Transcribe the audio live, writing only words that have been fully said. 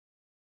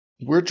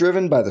We're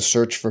driven by the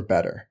search for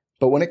better.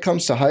 But when it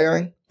comes to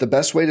hiring, the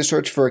best way to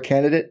search for a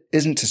candidate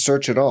isn't to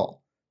search at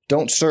all.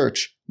 Don't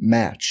search,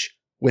 match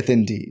with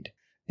Indeed.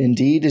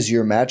 Indeed is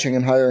your matching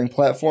and hiring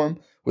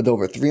platform with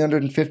over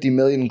 350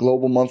 million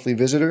global monthly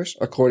visitors,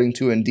 according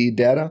to Indeed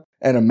data,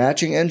 and a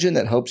matching engine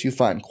that helps you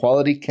find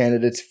quality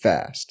candidates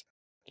fast.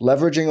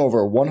 Leveraging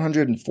over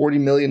 140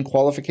 million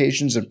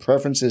qualifications and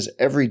preferences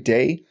every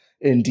day,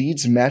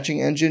 Indeed's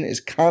matching engine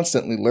is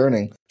constantly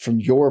learning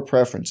from your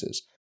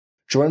preferences.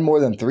 Join more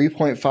than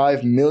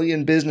 3.5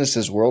 million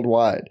businesses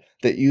worldwide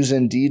that use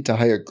Indeed to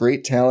hire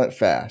great talent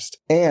fast.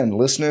 And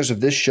listeners of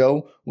this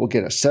show will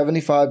get a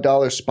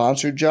 $75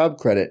 sponsored job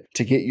credit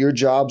to get your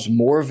jobs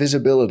more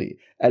visibility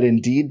at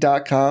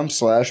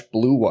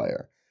Indeed.com/Blue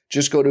Wire.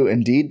 Just go to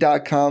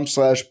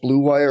Indeed.com/Blue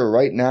Wire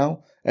right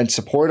now and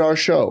support our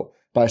show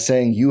by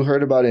saying you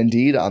heard about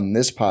Indeed on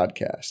this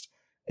podcast.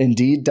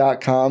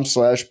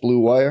 Indeed.com/Blue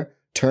Wire.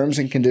 Terms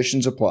and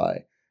conditions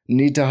apply.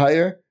 Need to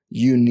hire?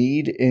 You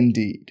need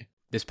Indeed.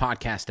 This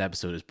podcast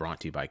episode is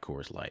brought to you by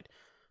Coors Light.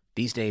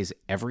 These days,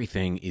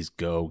 everything is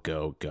go,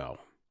 go, go.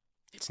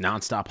 It's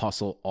nonstop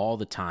hustle all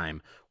the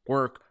time.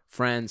 Work,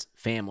 friends,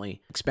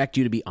 family. Expect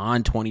you to be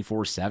on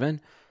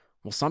 24/7?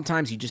 Well,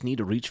 sometimes you just need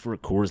to reach for a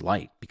Coors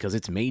Light because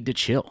it's made to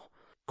chill.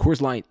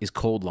 Coors Light is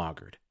cold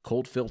lagered,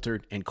 cold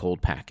filtered, and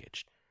cold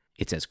packaged.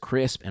 It's as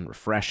crisp and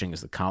refreshing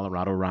as the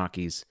Colorado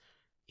Rockies.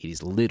 It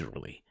is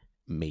literally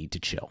made to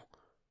chill.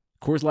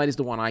 Coors Light is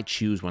the one I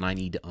choose when I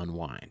need to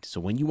unwind.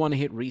 So when you want to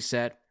hit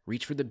reset,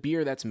 reach for the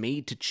beer that's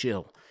made to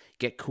chill.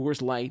 Get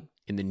Coors Light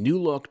in the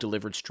new look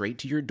delivered straight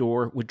to your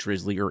door with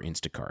Drizzly or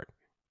Instacart.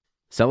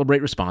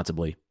 Celebrate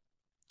responsibly.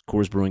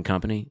 Coors Brewing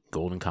Company,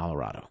 Golden,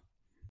 Colorado.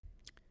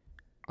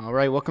 All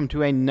right, welcome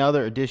to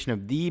another edition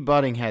of the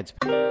Butting Heads.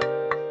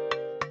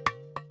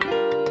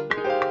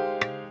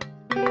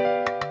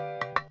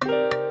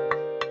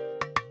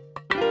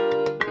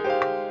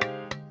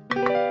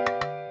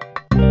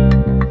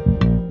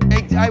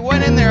 I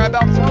went in there, I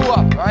about threw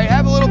up, all right?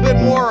 Have a little bit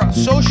more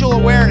social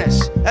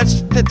awareness.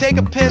 That's to take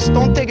a piss,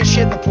 don't take a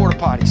shit in the porta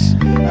potties,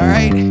 all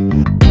right?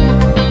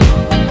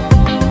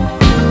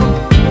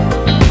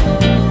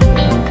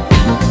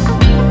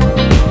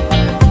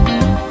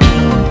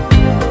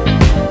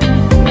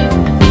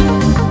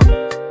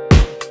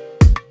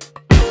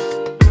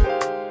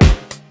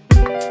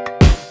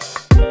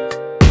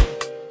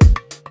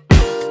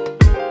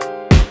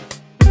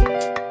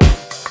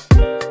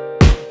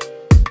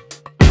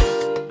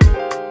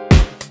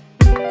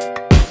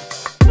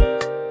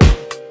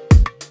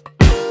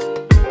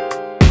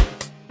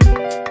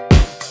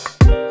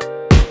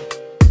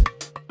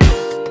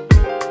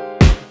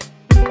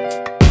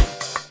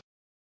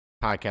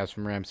 Podcast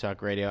from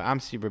Ramsuck Radio. I'm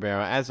Steve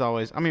Barbero. As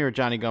always, I'm here with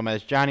Johnny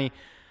Gomez. Johnny,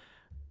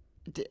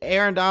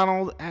 Aaron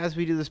Donald, as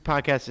we do this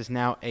podcast, is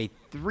now a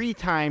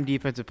 3-time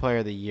Defensive Player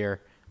of the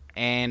Year,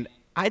 and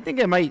I think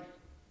it might.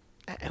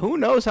 Who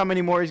knows how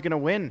many more he's going to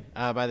win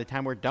by the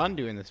time we're done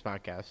doing this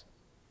podcast?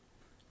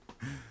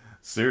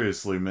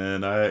 Seriously,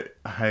 man,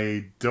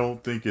 I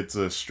don't think it's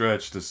a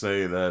stretch to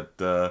say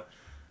that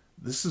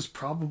this is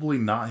probably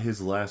not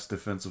his last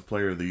Defensive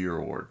Player of the Year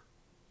award.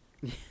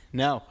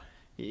 No.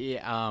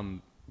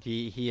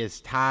 He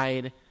is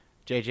tied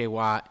J.J.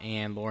 Watt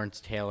and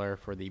Lawrence Taylor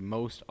for the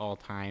most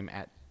all-time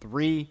at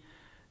 3.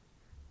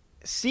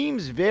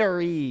 Seems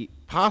very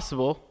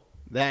possible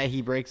that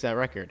he breaks that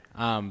record.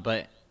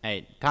 But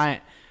hey,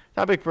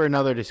 topic for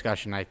another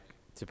discussion, I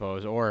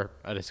suppose, or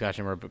a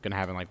discussion we're going to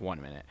have in like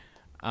 1 minute.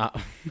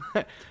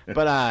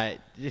 But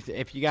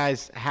if you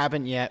guys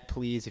haven't yet,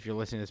 please, if you're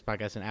listening to this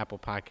podcast on Apple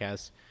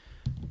Podcasts,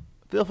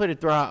 feel free to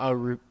throw out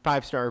a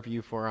 5-star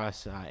review for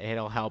us.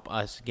 It'll help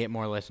us get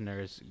more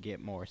listeners, get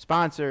more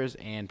sponsors,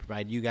 and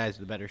provide you guys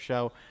with a better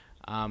show.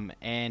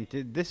 And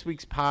this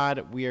week's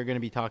pod, we are going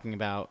to be talking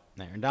about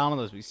Aaron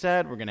Donald, as we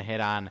said. We're going to hit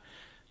on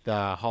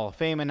the Hall of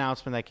Fame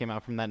announcement that came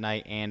out from that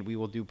night, and we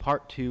will do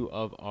part 2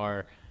 of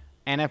our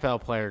NFL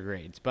player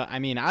grades. But, I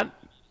mean,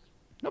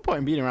 no point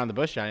in beating around the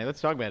bush, Johnny.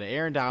 Let's talk about it.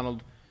 Aaron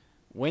Donald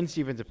wins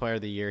Defensive Player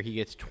of the Year. He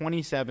gets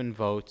 27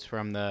 votes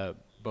from the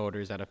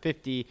voters out of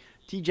 50.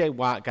 T.J.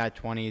 Watt got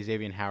 20.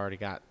 Xavier Howard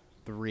got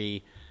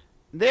 3.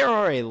 There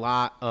are a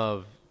lot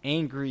of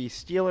angry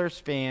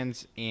Steelers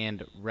fans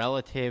and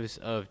relatives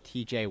of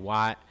T.J.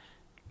 Watt,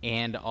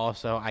 and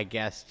also, I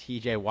guess,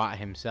 T.J. Watt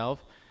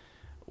himself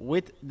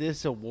with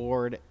this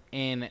award.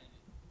 And,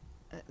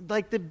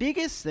 like, the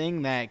biggest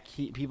thing that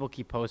people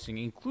keep posting,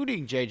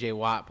 including J.J.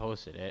 Watt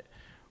posted it,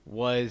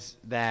 was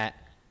that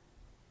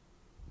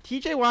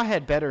T.J. Watt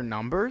had better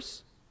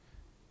numbers.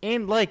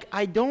 And, like,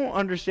 I don't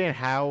understand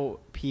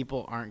how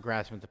people aren't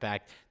grasping the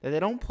fact that they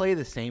don't play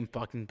the same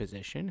fucking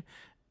position,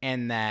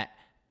 and that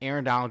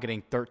Aaron Donald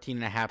getting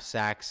 13.5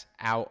 sacks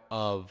out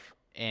of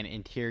an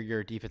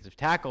interior defensive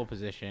tackle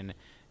position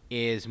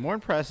is more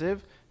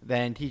impressive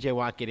than T.J.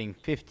 Watt getting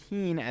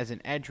 15 as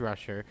an edge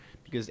rusher,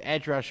 because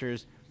edge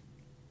rushers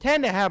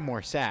tend to have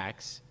more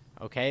sacks,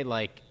 okay?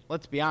 Like,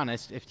 let's be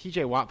honest, if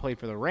T.J. Watt played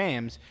for the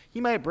Rams,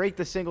 he might break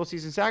the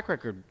single-season sack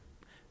record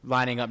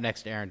lining up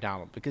next to Aaron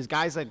Donald, because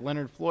guys like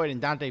Leonard Floyd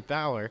and Dante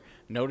Fowler,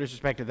 no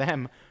disrespect to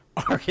them,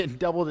 are getting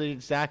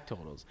double-digit sack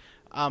totals.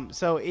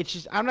 So it's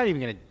just, I'm not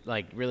even going to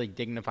like really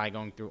dignify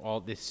going through all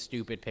this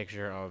stupid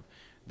picture of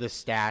the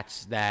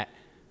stats that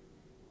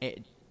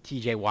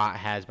TJ Watt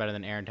has better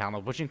than Aaron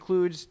Donald, which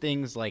includes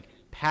things like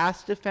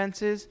pass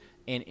defenses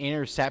and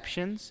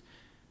interceptions.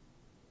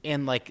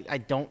 And like, I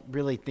don't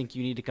really think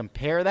you need to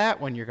compare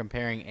that when you're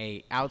comparing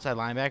a outside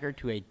linebacker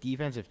to a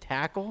defensive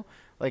tackle.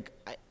 Like,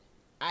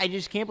 I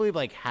just can't believe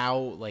like how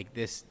like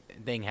this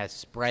thing has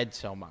spread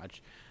so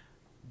much,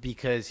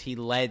 because he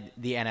led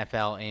the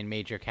NFL in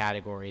major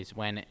categories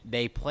when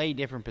they play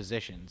different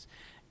positions.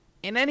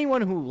 And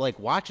anyone who like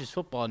watches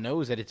football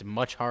knows that it's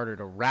much harder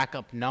to rack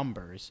up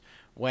numbers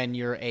when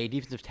you're a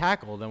defensive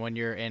tackle than when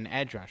you're an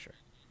edge rusher.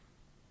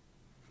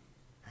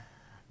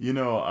 You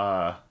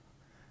know,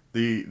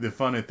 the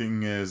funny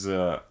thing is,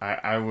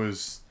 I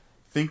was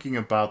thinking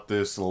about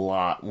this a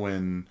lot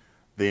when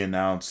they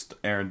announced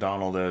Aaron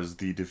Donald as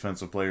the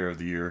Defensive Player of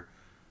the Year.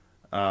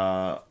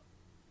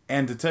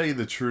 And to tell you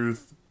the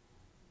truth,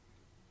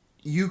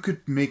 you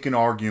could make an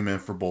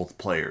argument for both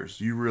players.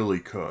 You really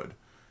could.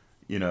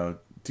 You know,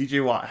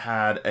 TJ Watt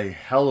had a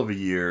hell of a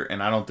year,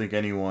 and I don't think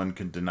anyone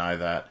can deny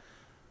that.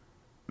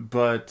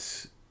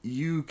 But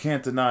you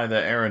can't deny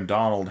that Aaron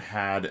Donald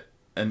had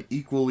an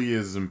equally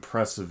as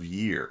impressive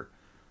year.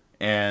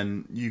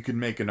 And you could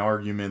make an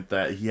argument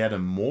that he had a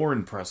more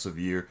impressive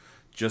year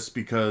just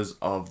because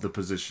of the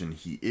position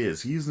he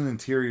is. He's an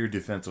interior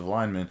defensive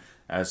lineman,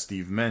 as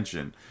Steve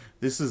mentioned.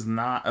 This is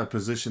not a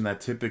position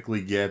that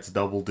typically gets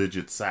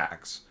double-digit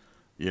sacks.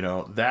 You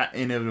know, that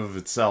in and of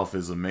itself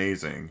is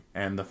amazing.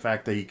 And the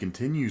fact that he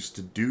continues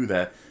to do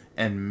that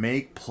and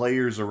make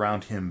players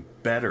around him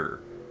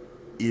better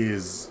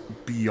is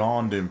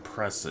beyond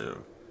impressive.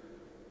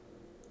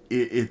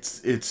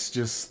 It's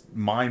just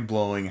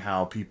mind-blowing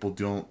how people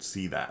don't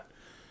see that.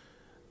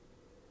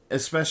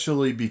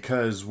 Especially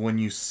because when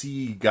you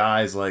see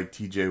guys like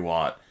TJ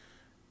Watt,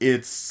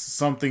 it's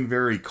something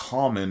very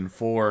common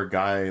for a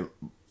guy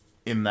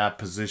in that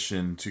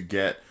position to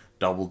get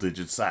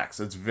double-digit sacks.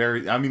 It's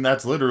very, I mean,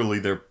 that's literally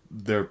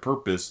their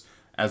purpose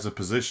as a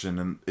position,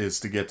 and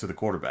is to get to the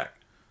quarterback.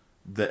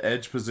 The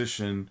edge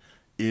position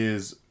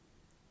is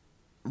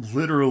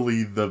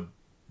literally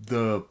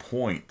the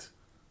point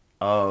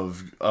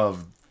of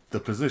the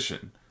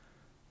position.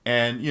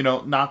 And, you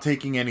know, not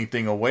taking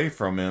anything away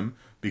from him,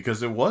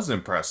 because it was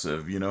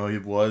impressive. You know,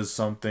 it was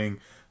something,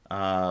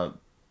 you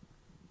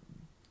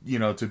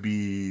know, to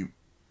be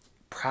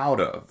proud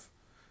of.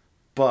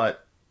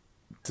 But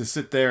to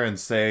sit there and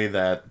say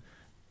that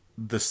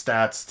the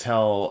stats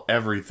tell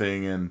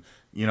everything, and,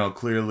 you know,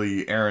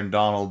 clearly Aaron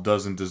Donald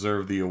doesn't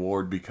deserve the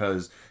award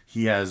because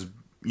he has,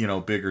 you know,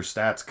 bigger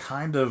stats,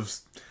 kind of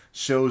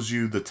shows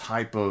you the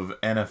type of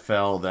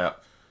NFL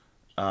that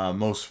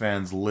most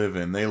fans live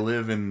in. They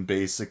live in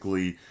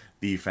basically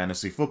the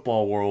fantasy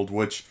football world,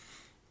 which,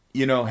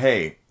 you know,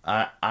 hey,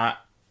 I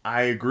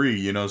agree.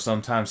 You know,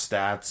 sometimes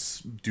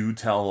stats do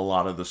tell a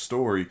lot of the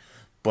story,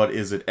 but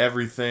is it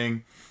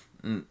everything?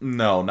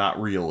 No, not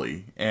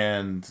really.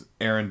 And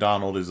Aaron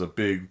Donald is a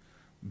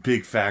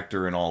big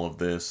factor in all of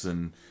this,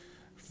 and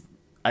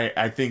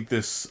I think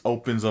this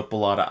opens up a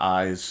lot of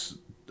eyes,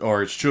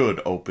 or it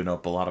should open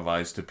up a lot of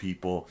eyes to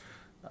people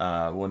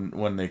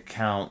when they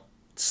count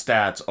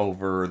stats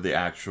over the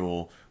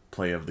actual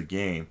play of the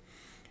game.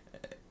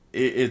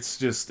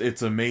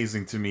 It's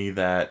amazing to me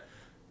that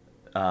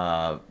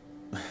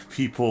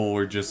people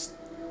were just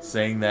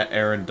saying that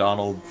Aaron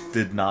Donald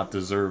did not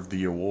deserve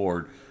the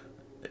award.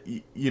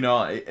 You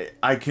know,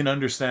 I can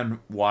understand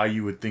why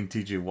you would think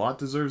TJ Watt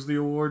deserves the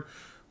award,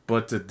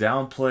 but to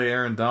downplay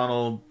Aaron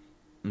Donald,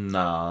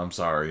 nah, I'm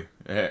sorry.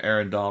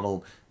 Aaron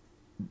Donald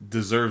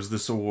deserves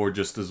this award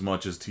just as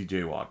much as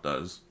TJ Watt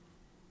does,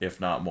 if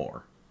not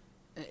more.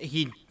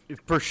 He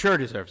for sure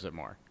deserves it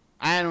more.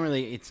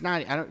 It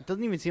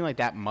doesn't even seem like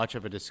that much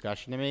of a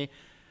discussion to me.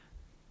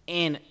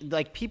 And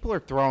like, people are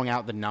throwing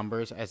out the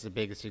numbers as the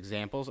biggest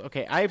examples.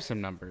 Okay, I have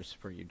some numbers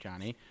for you,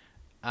 Johnny.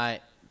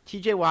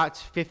 TJ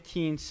Watt's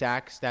 15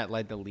 sacks that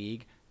led the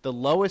league, the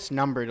lowest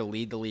number to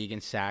lead the league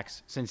in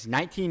sacks since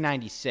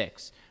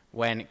 1996,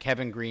 when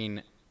Kevin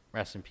Green,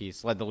 rest in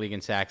peace, led the league in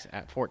sacks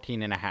at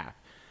 14.5.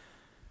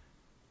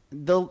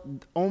 The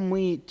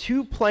only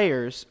two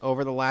players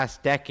over the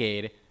last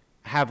decade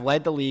have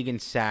led the league in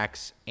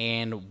sacks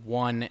and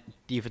won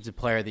Defensive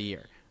Player of the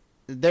Year.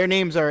 Their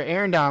names are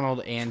Aaron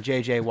Donald and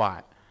J.J.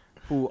 Watt,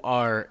 who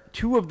are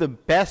two of the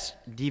best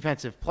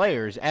defensive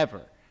players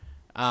ever.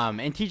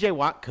 And T.J.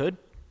 Watt could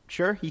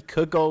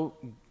go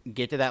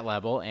get to that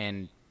level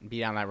and be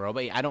down that road,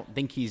 but I don't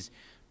think he's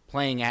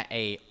playing at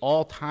a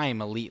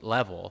all-time elite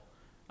level,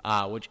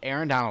 which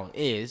Aaron Donald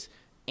is.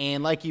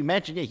 And like you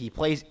mentioned, he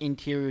plays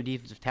interior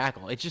defensive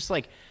tackle. It's just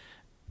like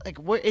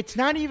it's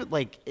not even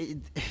like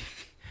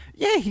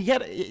yeah, he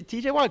had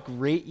TJ Watt,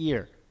 great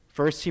year,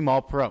 first team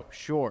All Pro,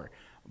 sure,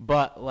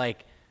 but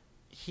like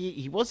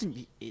he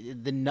wasn't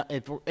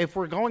if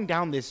we're going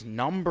down this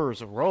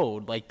numbers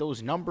road, like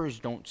those numbers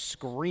don't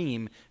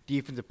scream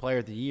Defensive Player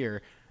of the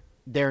Year.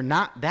 they're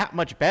not that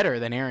much better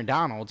than Aaron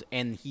Donald,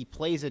 and he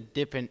plays a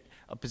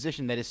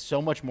position that is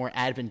so much more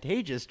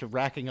advantageous to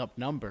racking up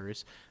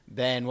numbers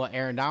than what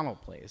Aaron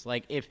Donald plays.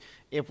 Like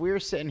if we were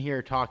sitting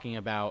here talking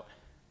about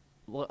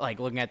like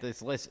looking at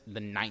this list,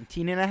 the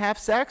 19.5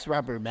 sacks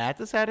Robert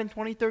Mathis had in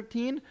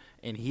 2013,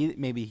 and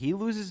maybe he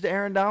loses to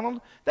Aaron Donald,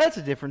 that's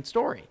a different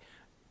story.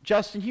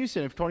 Justin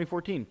Houston of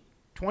 2014,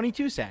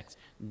 22 sacks,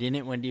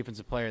 didn't win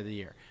Defensive Player of the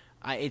Year.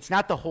 It's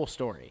not the whole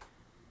story.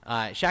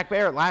 Shaq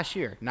Barrett last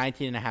year,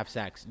 19.5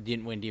 sacks,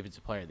 didn't win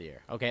Defensive Player of the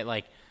Year. Okay,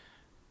 like,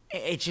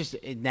 it's just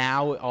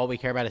now all we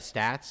care about is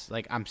stats.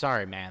 Like, I'm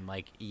sorry, man.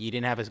 Like, you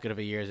didn't have as good of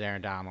a year as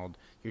Aaron Donald.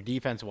 Your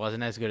defense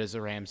wasn't as good as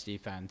the Rams'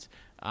 defense.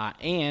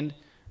 And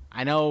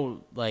I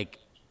know, like,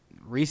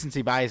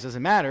 recency bias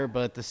doesn't matter,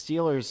 but the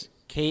Steelers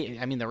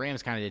the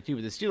Rams kind of did too,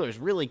 but the Steelers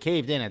really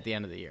caved in at the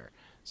end of the year.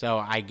 So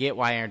I get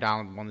why Aaron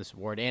Donald won this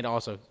award, and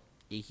also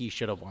he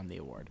should have won the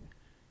award.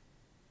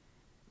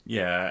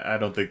 Yeah, I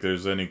don't think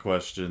there's any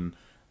question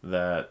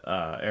that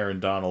Aaron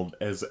Donald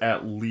is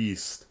at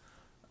least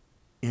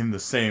in the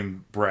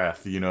same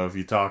breath. You know, if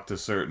you talk to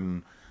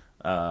certain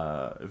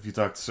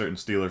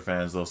Steeler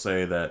fans, they'll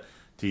say that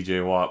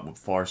T.J. Watt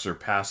far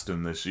surpassed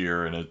him this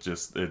year, and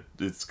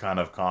it's kind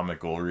of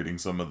comical reading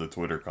some of the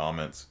Twitter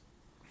comments.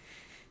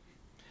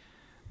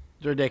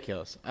 It's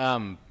ridiculous.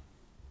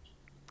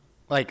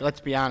 Like, let's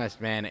be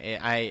honest, man.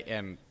 I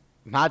am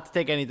not to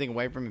take anything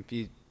away from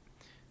him.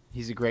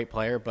 He's a great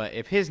player, but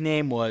if his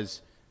name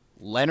was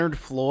Leonard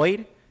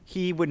Floyd,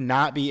 he would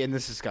not be in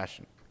this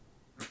discussion.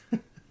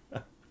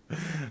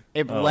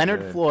 If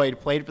Leonard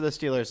Floyd played for the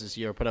Steelers this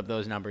year, put up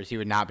those numbers, he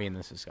would not be in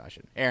this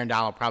discussion. Aaron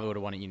Donald probably would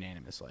have won it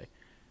unanimously.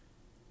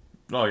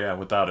 Oh yeah,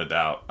 without a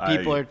doubt.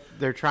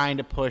 They're trying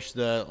to push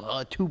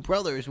the two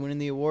brothers winning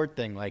the award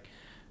thing, like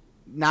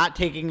not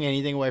taking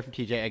anything away from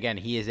TJ. Again,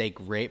 he is a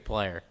great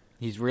player.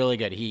 He's really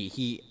good.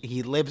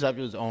 He lives up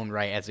to his own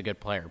right as a good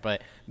player.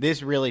 But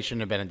this really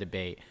shouldn't have been a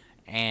debate.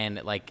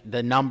 And, like,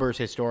 the numbers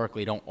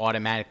historically don't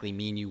automatically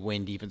mean you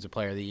win Defensive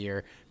Player of the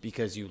Year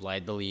because you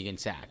led the league in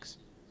sacks.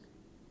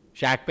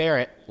 Shaq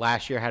Barrett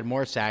last year had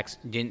more sacks,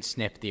 didn't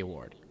sniff the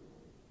award.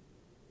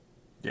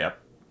 Yep,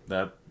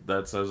 that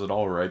says it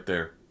all right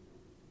there.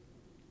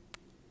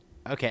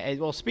 Okay,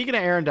 well, speaking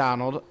of Aaron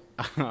Donald,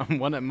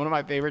 one of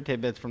my favorite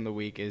tidbits from the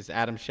week is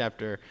Adam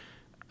Schefter,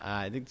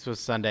 I think this was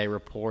Sunday,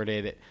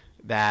 reported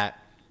that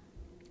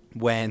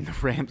when the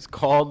Rams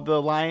called the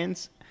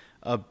Lions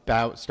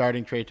about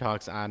starting trade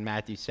talks on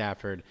Matthew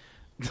Stafford,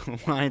 the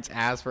Lions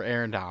asked for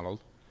Aaron Donald.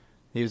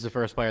 He was the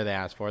first player they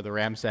asked for. The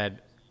Rams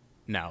said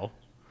no.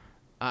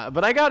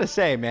 But I got to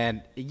say,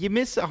 man, you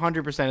miss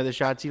 100% of the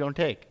shots you don't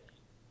take.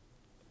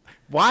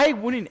 Why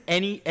wouldn't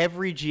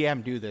every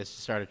GM do this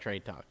to start a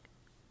trade talk?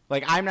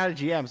 Like, I'm not a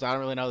GM, so I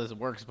don't really know how this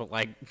works, but,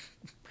 like,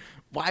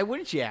 why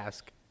wouldn't you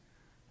ask?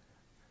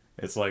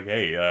 It's like,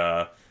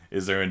 hey,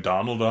 is Aaron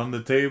Donald on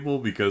the table?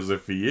 Because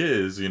if he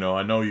is, you know,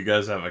 I know you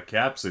guys have a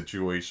cap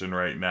situation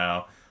right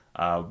now.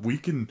 We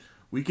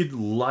could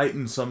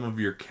lighten some of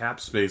your cap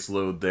space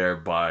load there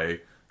by,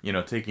 you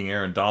know, taking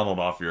Aaron Donald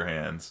off your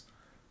hands.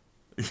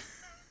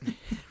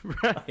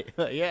 Right.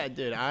 Yeah,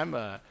 dude,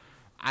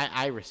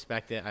 I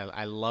respect it.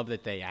 I love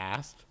that they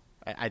asked.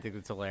 I think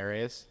it's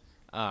hilarious.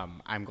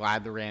 I'm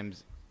glad the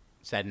Rams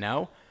said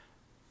no.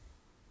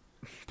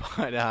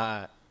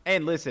 But,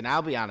 and listen,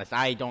 I'll be honest.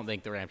 I don't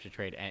think the Rams should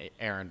trade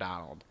Aaron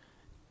Donald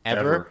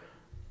ever.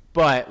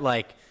 But,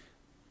 like,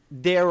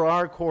 there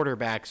are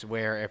quarterbacks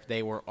where if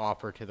they were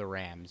offered to the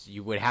Rams,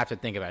 you would have to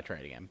think about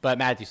trading him. But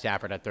Matthew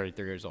Stafford at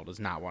 33 years old is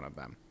not one of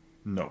them.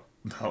 No,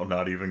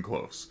 not even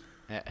close.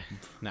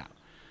 No.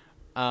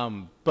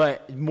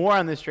 But more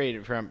on this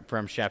trade from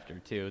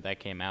Schefter, too, that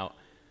came out.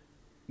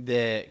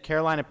 The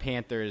Carolina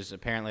Panthers,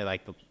 apparently,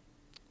 like,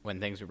 when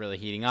things were really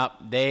heating up,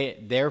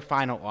 their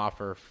final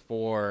offer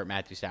for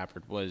Matthew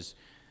Stafford was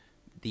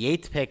the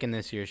 8th pick in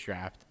this year's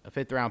draft, a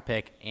 5th-round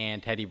pick,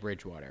 and Teddy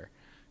Bridgewater,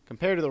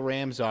 compared to the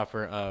Rams'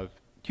 offer of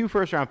 2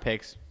 first-round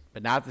picks,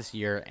 but not this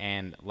year,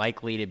 and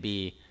likely to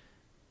be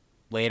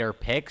later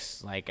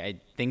picks. Like,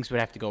 things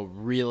would have to go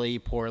really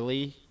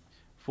poorly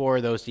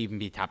for those to even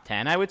be top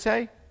 10, I would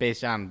say,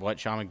 based on what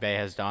Sean McVay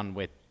has done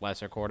with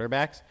lesser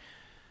quarterbacks.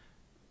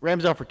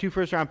 Rams offer 2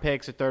 first-round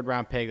picks, a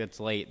 3rd-round pick that's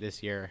late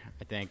this year,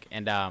 I think,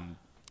 and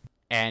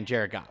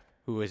Jared Goff,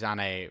 who is on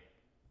a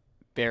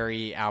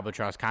very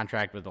albatross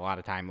contract with a lot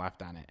of time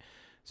left on it.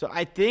 So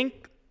I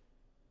think,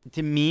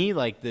 to me,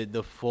 like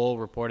the full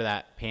report of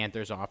that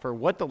Panthers offer,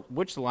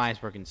 which the Lions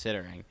were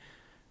considering,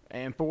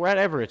 and for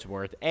whatever it's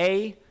worth,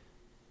 the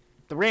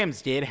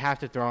Rams did have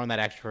to throw in that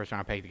extra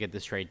first-round pick to get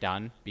this trade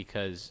done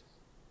because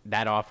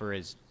that offer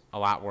is a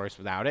lot worse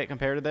without it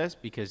compared to this,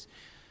 because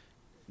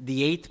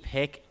the 8th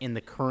pick in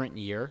the current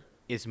year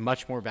is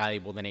much more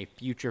valuable than a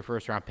future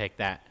first-round pick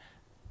that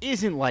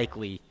isn't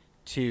likely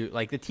to,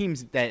 like, the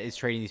teams that is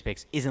trading these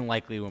picks isn't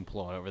likely to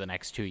implode over the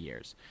next 2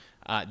 years.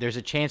 There's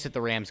a chance that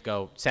the Rams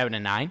go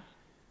 7-9.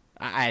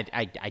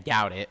 I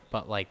doubt it,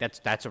 but, like,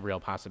 that's a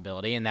real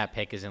possibility, and that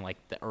pick is in, like,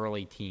 the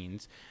early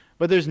teens.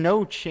 But there's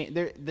no chance.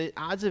 The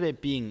odds of it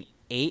being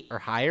 8 or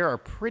higher are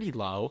pretty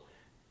low.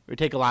 would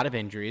take a lot of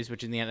injuries,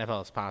 which in the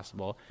NFL is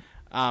possible.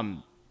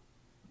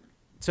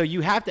 So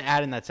you have to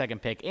add in that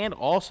second pick. And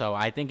also,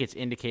 I think it's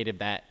indicated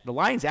that the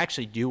Lions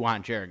actually do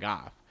want Jared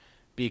Goff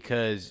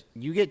because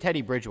you get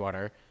Teddy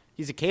Bridgewater.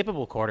 He's a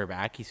capable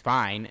quarterback. He's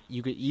fine.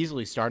 You could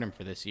easily start him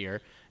for this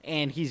year.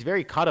 And he's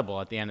very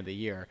cuttable at the end of the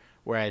year,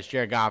 whereas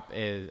Jared Goff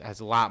has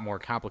a lot more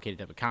complicated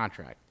type of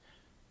contract.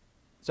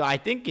 So I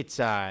think it's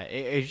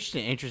just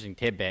an interesting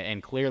tidbit.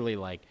 And clearly,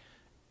 like,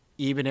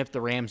 even if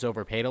the Rams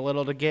overpaid a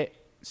little to get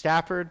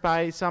Stafford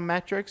by some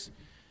metrics,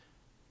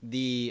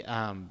 they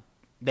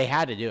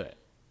had to do it.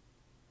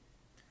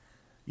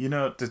 You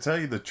know, to tell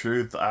you the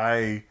truth,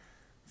 I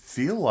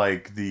feel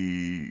like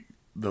the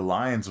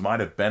Lions might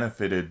have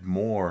benefited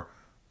more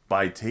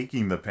by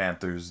taking the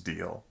Panthers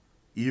deal,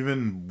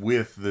 even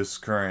with this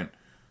current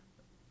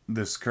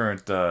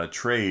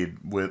trade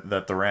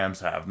that the Rams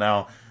have.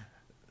 Now,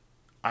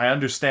 I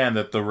understand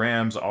that the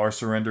Rams are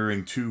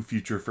surrendering 2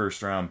 future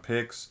first-round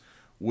picks,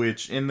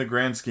 which in the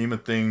grand scheme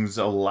of things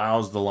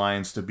allows the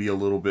Lions to be a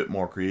little bit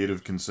more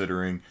creative,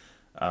 considering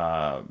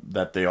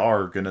that they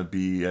are going to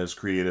be as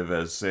creative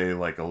as, say,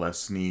 like a Les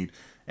Snead,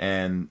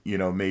 and, you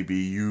know, maybe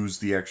use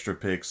the extra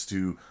picks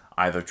to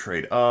either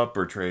trade up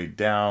or trade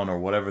down or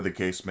whatever the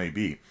case may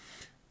be,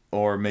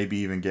 or maybe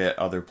even get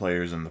other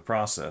players in the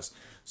process.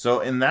 So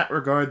in that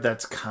regard,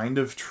 that's kind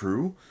of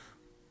true.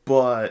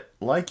 But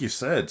like you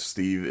said,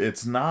 Steve,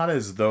 it's not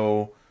as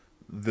though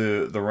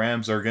the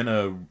Rams are going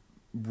to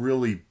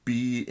really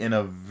be in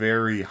a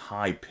very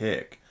high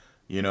pick.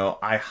 You know,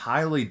 I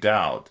highly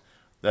doubt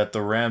that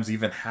the Rams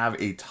even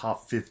have a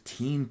top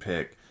 15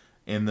 pick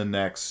in the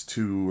next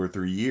 2 or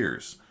 3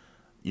 years.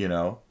 You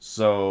know,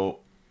 so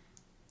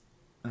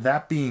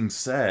that being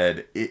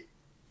said,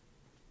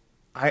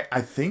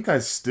 I think I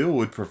still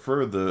would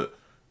prefer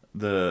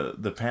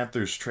the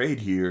Panthers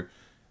trade here,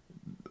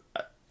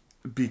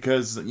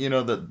 because, you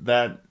know,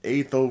 that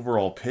 8th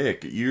overall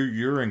pick,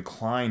 you're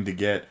inclined to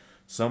get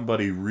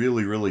somebody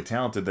really, really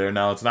talented there.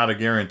 Now, it's not a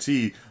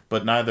guarantee,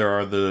 but neither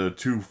are the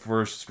 2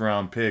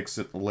 first-round picks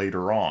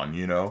later on,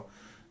 you know?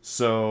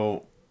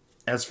 So,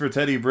 as for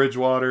Teddy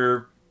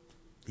Bridgewater,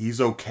 he's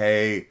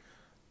okay.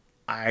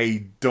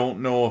 I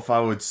don't know if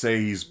I would say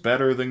he's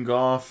better than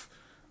Goff.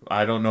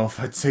 I don't know if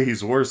I'd say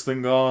he's worse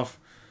than Goff.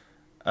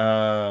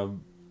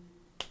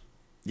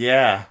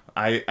 Yeah,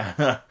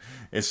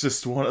 it's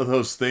just one of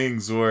those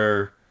things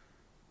where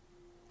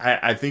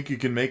I think you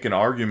can make an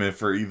argument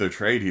for either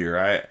trade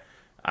here.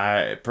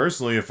 I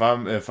personally, if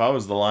I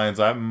was the Lions,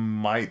 I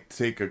might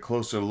take a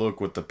closer look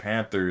with the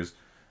Panthers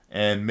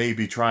and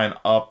maybe try and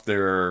up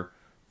their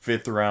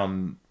 5th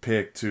round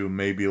pick to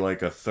maybe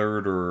like a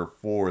 3rd or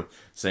 4th,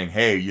 saying,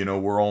 hey, you know,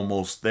 we're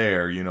almost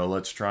there. You know,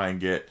 let's try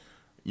and get,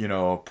 you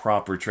know, a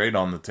proper trade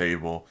on the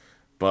table.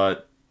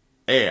 But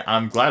hey,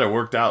 I'm glad it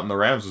worked out in the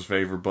Rams'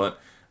 favor. But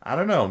I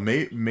don't know,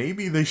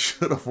 maybe they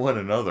should have went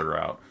another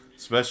route,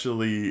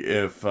 especially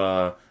if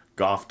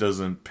Goff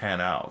doesn't pan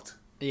out.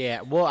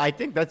 Yeah, well, I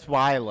think that's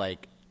why,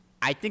 like,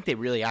 I think they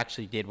really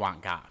actually did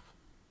want Goff.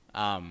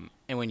 And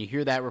when you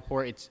hear that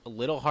report, it's a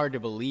little hard to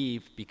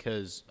believe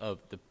because of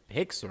the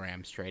picks the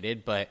Rams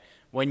traded. But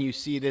when you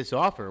see this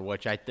offer,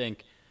 which I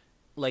think,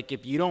 like,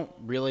 if you don't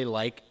really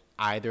like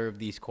either of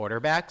these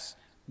quarterbacks,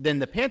 then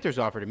the Panthers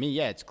offer to me,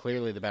 yeah, it's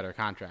clearly the better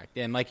contract.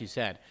 And like you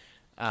said,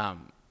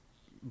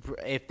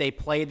 if they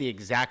play the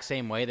exact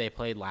same way they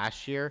played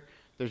last year,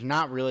 there's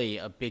not really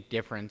a big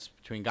difference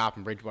between Goff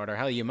and Bridgewater.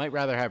 Hell, you might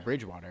rather have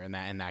Bridgewater in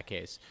that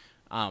case.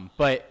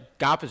 But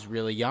Goff is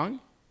really young.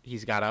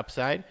 He's got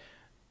upside.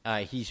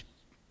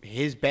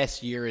 His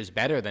best year is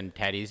better than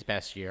Teddy's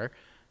best year.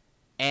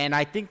 And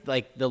I think,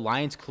 like, the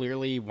Lions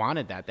clearly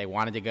wanted that. They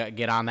wanted to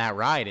get on that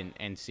ride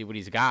and see what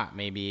he's got.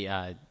 Maybe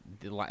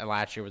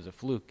last year was a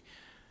fluke.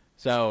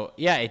 So,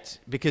 yeah, it's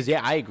because,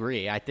 yeah, I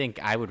agree. I think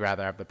I would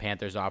rather have the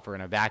Panthers offer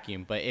in a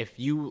vacuum. But if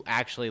you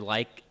actually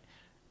like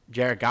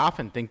Jared Goff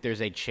and think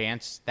there's a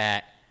chance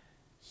that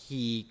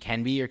he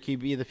can be your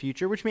QB of the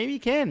future, which maybe he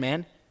can,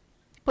 man.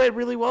 He played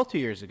really well 2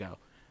 years ago.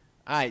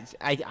 I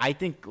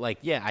think, like,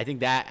 yeah, I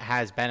think that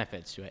has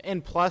benefits to it.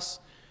 And plus,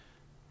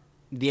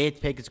 the 8th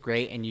pick is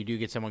great, and you do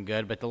get someone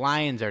good, but the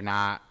Lions are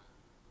not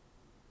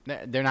 –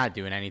 they're not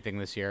doing anything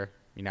this year.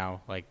 You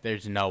know, like,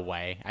 there's no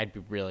way. I'd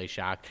be really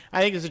shocked. I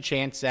think there's a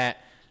chance that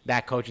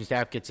coaching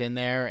staff gets in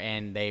there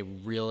and they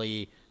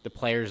really – the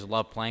players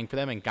love playing for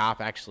them, and Goff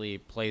actually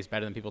plays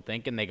better than people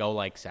think, and they go,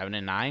 like,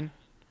 7-9.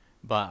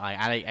 But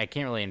I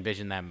can't really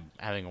envision them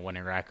having a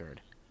winning record.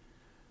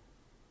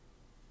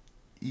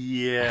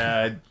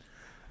 Yeah,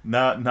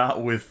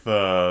 not with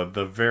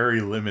the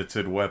very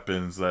limited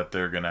weapons that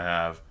they're gonna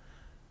have.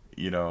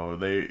 You know,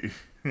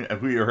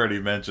 we already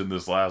mentioned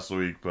this last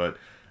week, but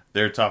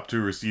their top 2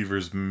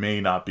 receivers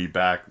may not be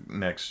back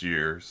next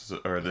year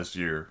or this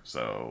year.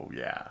 So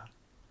yeah.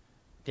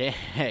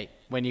 Hey,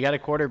 when you got a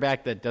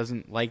quarterback that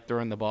doesn't like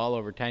throwing the ball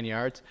over 10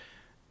 yards,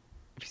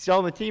 if he's still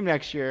on the team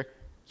next year,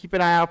 keep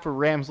an eye out for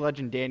Rams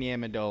legend Danny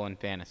Amendola in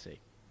fantasy.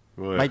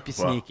 Might be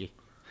sneaky.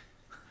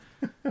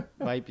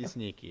 Might be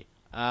sneaky.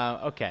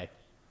 Okay.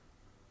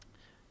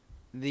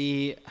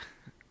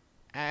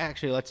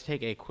 Actually, let's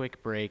take a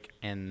quick break,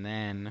 and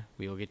then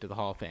we will get to the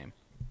Hall of Fame.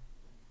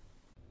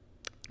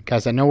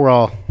 Guys, I know we're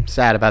all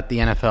sad about the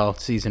NFL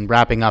season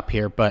wrapping up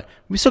here, but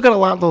we still got a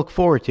lot to look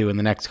forward to in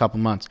the next couple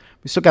months.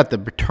 We still got the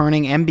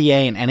returning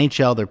NBA and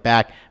NHL. They're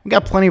back. We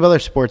got plenty of other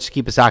sports to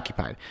keep us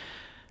occupied.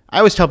 I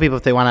always tell people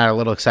if they want to add a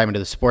little excitement to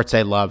the sports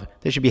they love,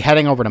 they should be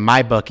heading over to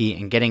MyBookie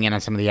and getting in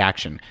on some of the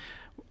action.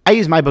 I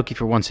use MyBookie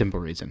for one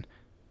simple reason.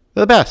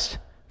 They're the best.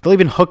 They'll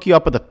even hook you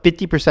up with a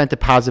 50%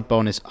 deposit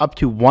bonus up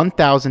to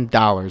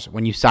 $1,000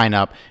 when you sign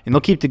up, and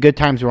they'll keep the good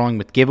times rolling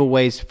with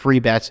giveaways, free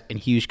bets, and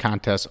huge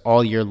contests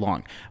all year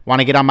long. Want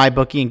to get on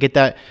MyBookie and get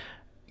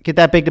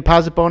that big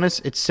deposit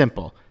bonus? It's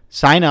simple.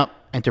 Sign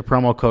up, enter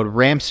promo code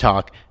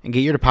RAMSTALK, and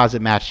get your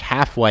deposit matched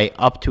halfway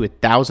up to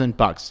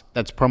 $1,000.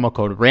 That's promo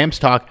code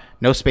RAMSTALK,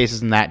 no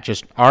spaces in that,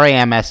 just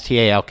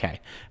RAMSTALK.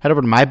 Head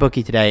over to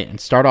MyBookie today and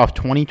start off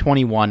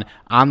 2021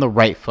 on the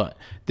right foot.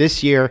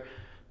 This year,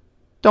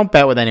 don't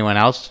bet with anyone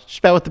else.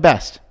 Just bet with the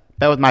best.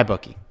 Bet with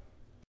MyBookie.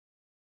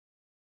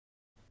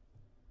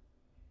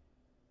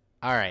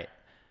 All right.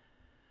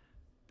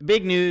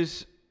 Big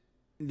news.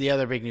 The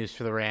other big news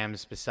for the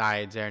Rams,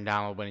 besides Aaron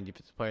Donald winning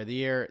Defensive Player of the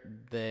Year,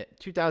 the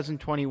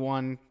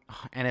 2021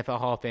 NFL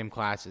Hall of Fame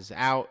class is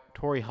out.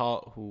 Torrey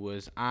Holt, who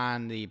was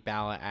on the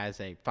ballot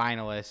as a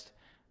finalist,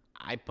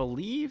 I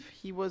believe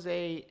he was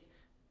a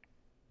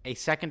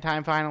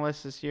second-time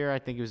finalist this year. I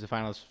think he was the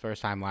finalist the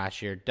first time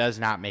last year. Does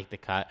not make the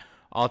cut.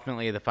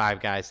 Ultimately, the five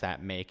guys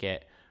that make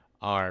it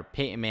are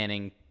Peyton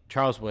Manning,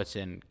 Charles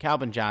Woodson,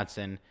 Calvin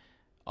Johnson,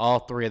 all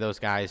three of those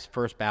guys,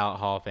 first ballot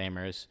Hall of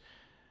Famers.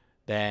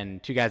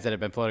 Then two guys that have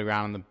been floating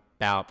around on the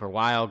ballot for a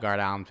while, guard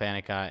Alan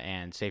Faneca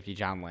and safety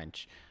John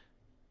Lynch.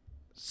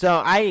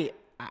 So I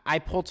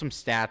pulled some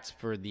stats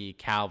for the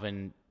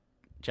Calvin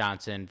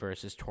Johnson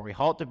versus Torrey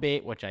Holt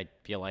debate, which I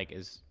feel like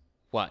is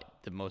what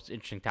the most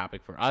interesting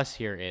topic for us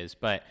here is.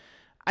 But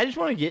I just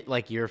want to get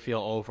like your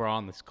feel overall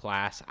on this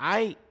class.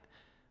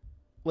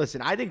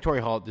 Listen, I think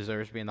Torrey Holt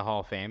deserves to be in the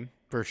Hall of Fame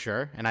for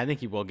sure, and I think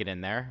he will get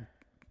in there.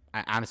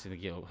 I honestly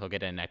think he'll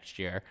get in next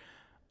year.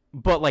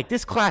 But like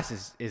this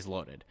class is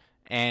loaded,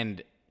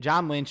 and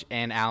John Lynch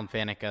and Alan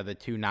Faneca, the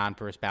two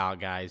non-first ballot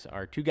guys,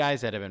 are two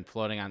guys that have been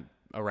floating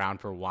around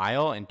for a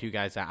while, and two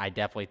guys that I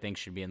definitely think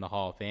should be in the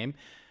Hall of Fame.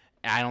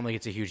 I don't think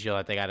it's a huge deal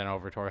that they got in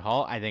over Torrey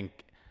Holt. I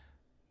think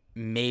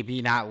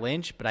maybe not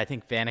Lynch, but I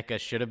think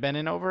Faneca should have been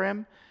in over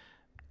him.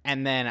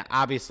 And then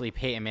obviously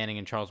Peyton Manning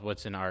and Charles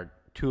Woodson are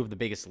two of the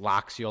biggest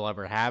locks you'll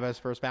ever have as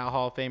first ballot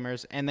Hall of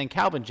Famers. And then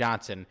Calvin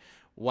Johnson,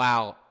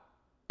 while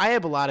I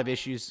have a lot of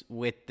issues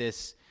with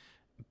this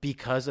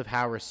because of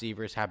how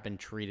receivers have been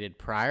treated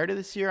prior to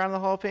this year on the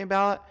Hall of Fame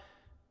ballot,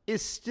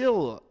 is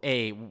still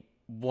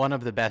one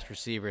of the best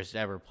receivers to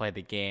ever play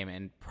the game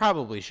and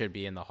probably should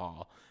be in the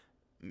Hall.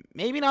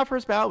 Maybe not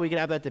first ballot. We could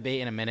have that debate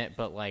in a minute,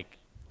 but like,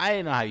 I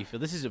don't know how you feel.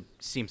 This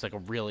seems like a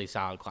really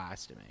solid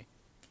class to me.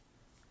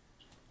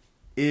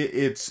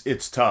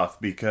 It's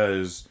tough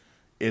because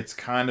it's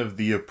kind of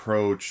the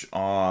approach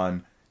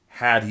on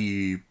had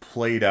he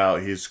played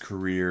out his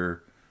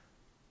career,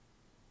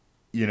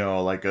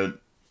 like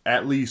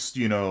at least,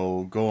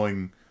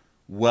 going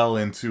well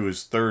into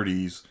his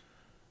 30s.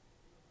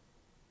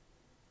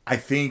 I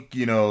think,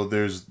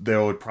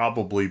 there would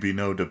probably be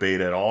no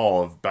debate at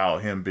all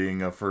about him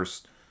being a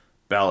first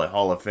ballot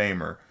Hall of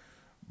Famer.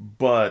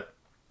 But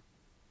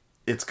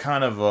it's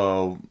kind of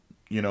a,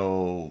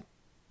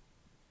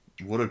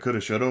 woulda, coulda,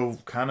 shoulda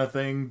kind of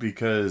thing,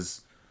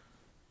 because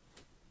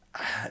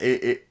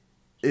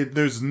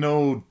there's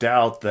no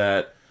doubt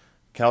that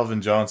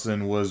Calvin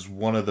Johnson was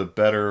one of the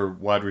better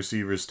wide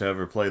receivers to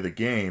ever play the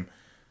game,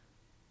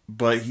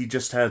 but he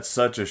just had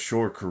such a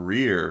short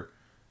career.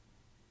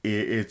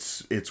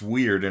 It's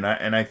weird, and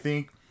I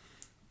think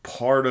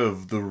part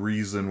of the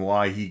reason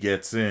why he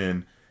gets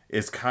in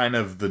is kind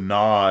of the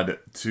nod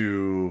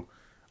to,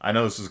 I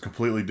know this is a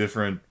completely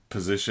different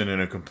position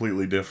and a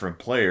completely different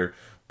player,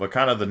 but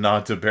kind of the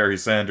nod to Barry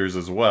Sanders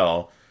as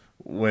well,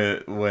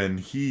 when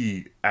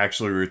he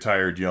actually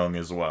retired young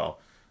as well.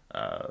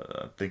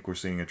 I think we're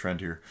seeing a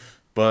trend here,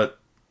 but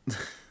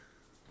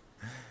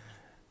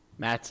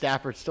Matt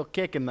Stafford's still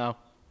kicking though.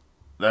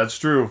 That's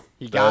true.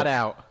 He got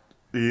out.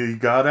 He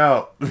got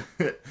out.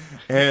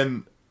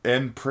 and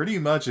pretty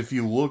much if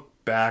you look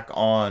back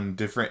on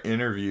different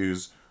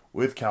interviews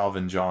with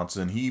Calvin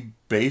Johnson, he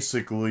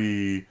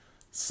basically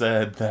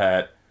said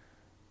that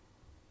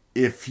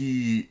if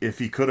he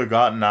could have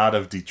gotten out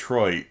of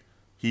Detroit,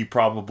 he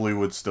probably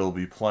would still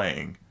be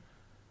playing.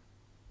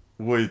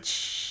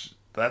 Which,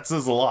 that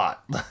says a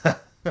lot.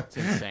 It's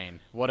insane.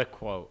 What a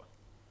quote.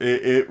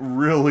 It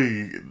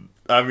really,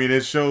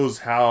 it shows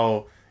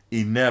how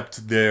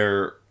inept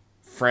their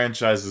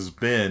franchise has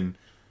been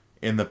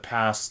in the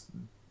past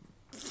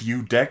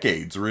few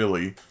decades,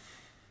 really.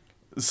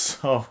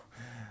 So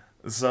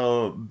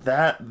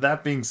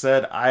that being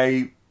said,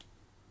 I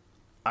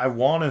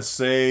want to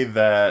say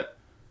that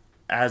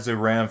as a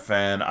Ram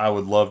fan, I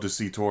would love to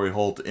see Torrey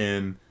Holt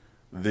in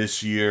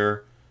this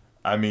year.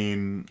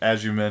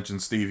 As you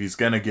mentioned, Steve, he's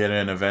going to get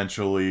in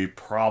eventually,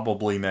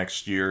 probably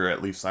next year.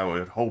 At least I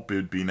would hope it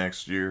would be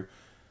next year.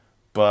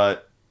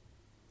 But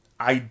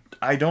I'm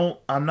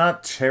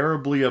not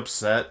terribly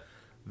upset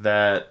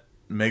that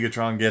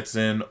Megatron gets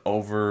in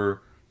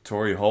over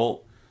Torrey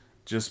Holt,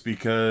 just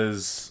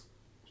because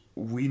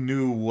we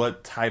knew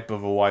what type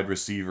of a wide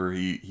receiver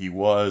he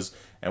was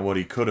and what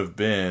he could have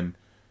been.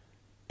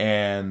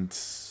 And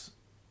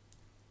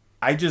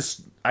I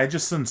just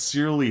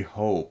sincerely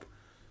hope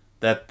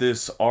that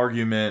this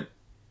argument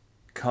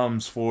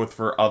comes forth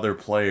for other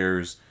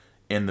players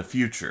in the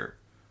future.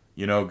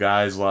 You know,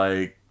 guys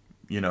like,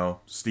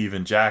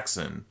 Steven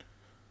Jackson,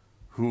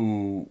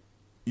 who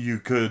you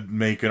could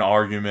make an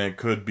argument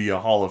could be a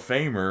Hall of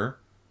Famer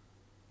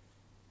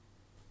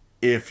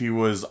if he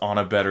was on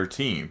a better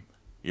team,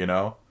 He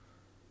has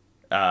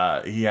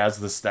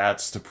the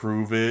stats to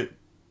prove it.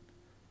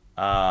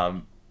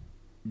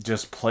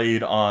 Just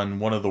played on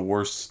one of the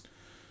worst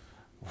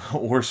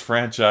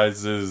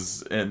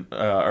franchises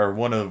or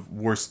one of the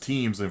worst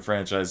teams in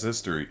franchise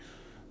history.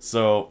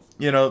 So,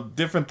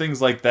 different things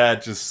like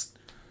that, just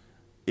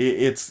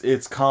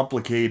it's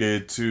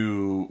complicated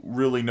to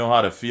really know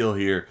how to feel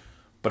here.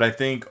 But I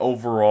think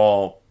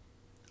overall,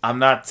 I'm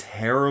not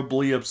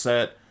terribly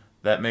upset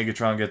that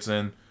Megatron gets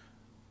in,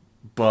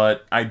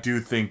 but I do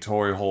think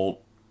Torrey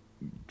Holt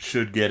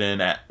should get in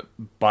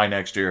by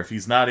next year. If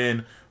he's not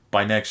in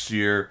by next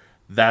year,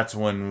 that's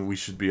when we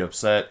should be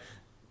upset.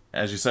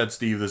 As you said,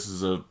 Steve, this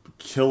is a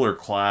killer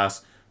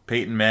class.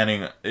 Peyton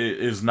Manning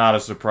is not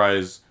a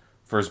surprise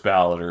first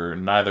balloter.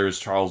 Neither is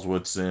Charles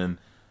Woodson.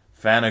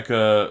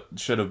 Faneca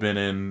should have been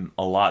in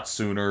a lot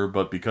sooner,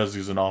 but because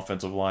he's an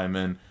offensive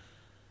lineman,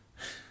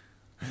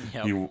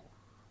 yep.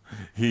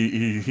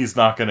 he's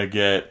not going to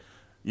get,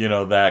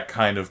 that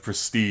kind of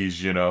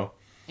prestige,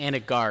 And a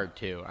guard,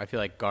 too. I feel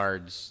like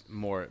guards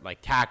more, like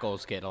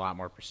tackles get a lot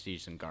more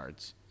prestige than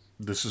guards.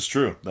 This is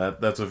true.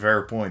 That's a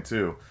fair point,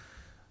 too.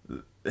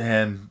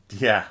 And,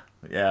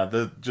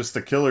 just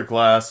the killer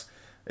class.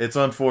 It's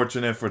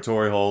unfortunate for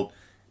Torrey Holt.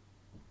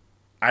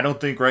 I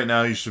don't think right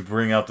now you should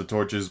bring out the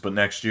torches, but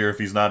next year, if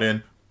he's not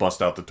in,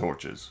 bust out the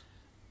torches.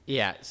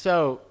 Yeah,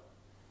 so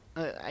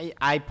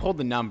I pulled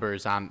the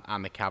numbers on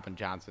the Calvin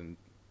Johnson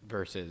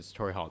versus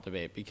Torrey Holt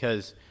debate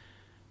because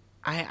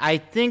I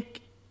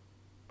think,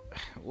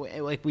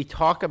 like, we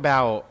talk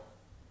about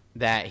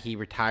that he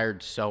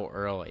retired so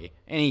early,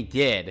 and he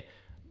did,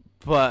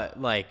 but,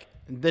 like,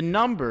 the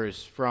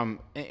numbers from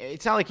 –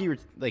 it's not like he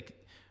 – like,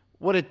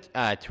 what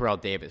did Terrell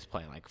Davis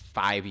play? Like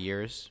 5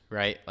 years,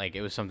 right? Like,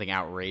 it was something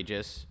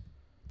outrageous.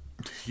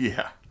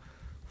 Yeah.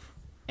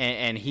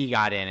 And he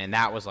got in, and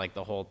that was, like,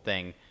 the whole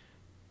thing.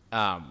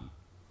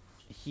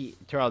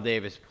 Terrell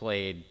Davis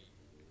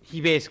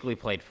he basically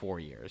played 4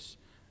 years,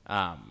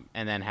 and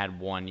then had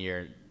 1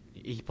 year.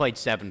 He played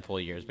 7 full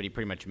years, but he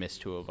pretty much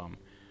missed 2 of them.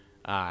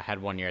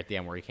 Had 1 year at the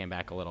end where he came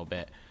back a little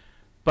bit.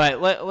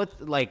 But let's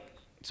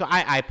so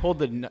I pulled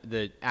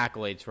the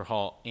accolades for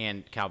Holt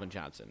and Calvin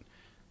Johnson.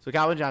 So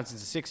Calvin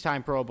Johnson's a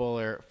 6-time Pro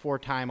Bowler,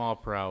 4-time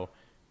All-Pro,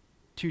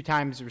 2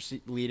 times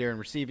leader in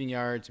receiving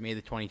yards, made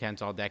the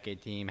 2010s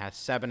All-Decade team, has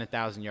 7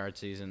 1,000-yard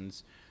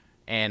seasons,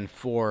 and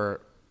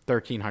 4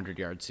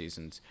 1,300-yard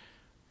seasons.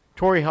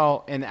 Torrey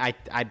Holt, and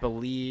I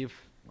believe,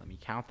 let me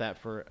count that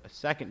for a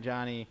second,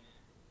 Johnny.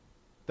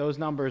 Those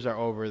numbers are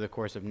over the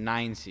course of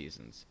 9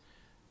 seasons.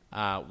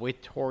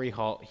 With Torrey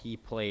Holt, he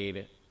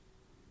played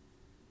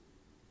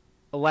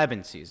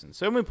 11 seasons.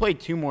 So he only played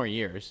 2 more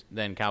years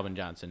than Calvin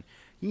Johnson.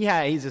 He's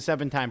a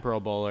 7-time Pro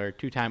Bowler,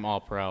 2-time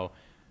All-Pro,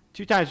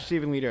 2 times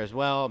receiving leader as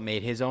well,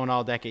 made his own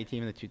All-Decade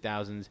team in the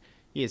 2000s.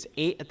 He has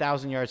 8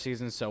 1,000-yard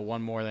seasons, so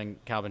 1 more than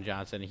Calvin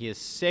Johnson. He has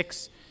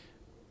 6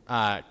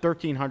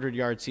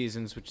 1,300-yard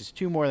seasons, which is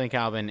 2 more than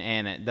Calvin.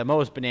 And the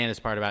most bananas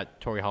part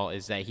about Torrey Holt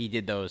is that he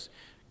did those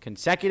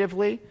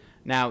consecutively.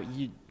 Now,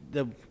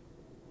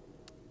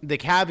 the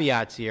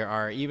caveats here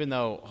are, even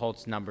though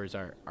Holt's numbers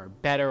are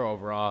better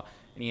overall,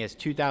 and he has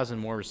 2,000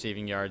 more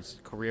receiving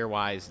yards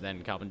career-wise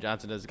than Calvin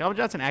Johnson does, Calvin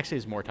Johnson actually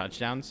has more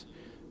touchdowns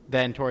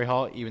than Torrey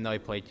Holt, even though he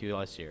played 2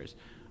 less years.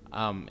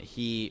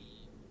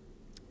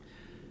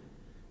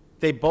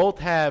 They both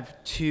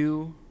have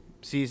 2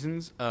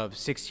 seasons of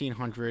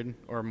 1,600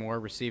 or more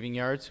receiving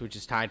yards, which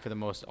is tied for the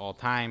most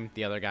all-time.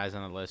 The other guys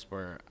on the list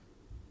were,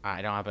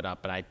 I don't have it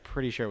up, but I'm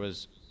pretty sure it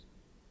was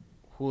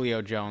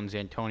Julio Jones,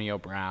 Antonio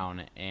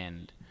Brown,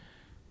 and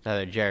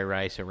either Jerry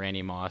Rice or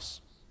Randy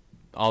Moss.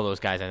 All those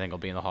guys I think will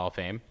be in the Hall of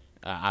Fame.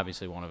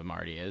 Obviously, one of them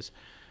already is.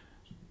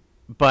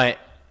 But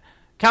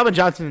Calvin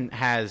Johnson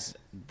has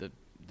the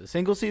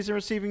single-season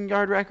receiving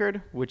yard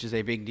record, which is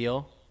a big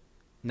deal.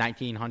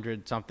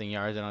 1,900-something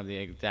yards. I don't have the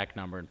exact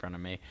number in front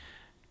of me.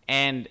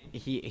 And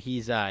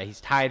he's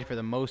tied for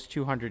the most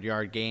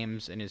 200-yard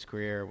games in his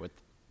career with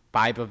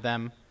 5 of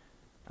them.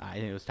 I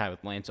think it was tied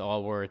with Lance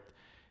Allworth.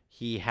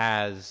 He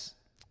has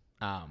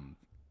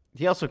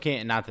he also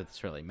can't, not that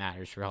this really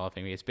matters for Hall of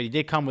Fame games, but he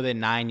did come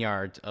within 9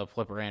 yards of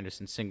Flipper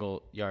Anderson's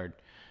single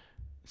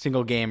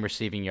game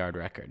receiving yard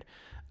record.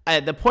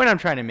 The point I'm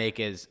trying to make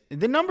is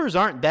the numbers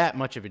aren't that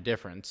much of a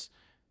difference.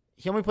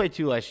 He only played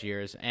 2 less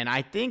years, and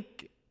I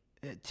think,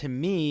 to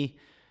me,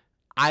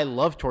 I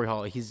love Torrey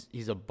Holt.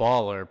 He's a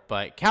baller,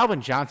 but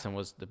Calvin Johnson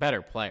was the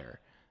better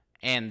player.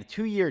 And the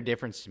 2-year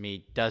difference to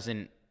me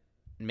doesn't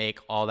make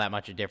all that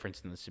much a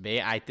difference in this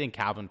debate. I think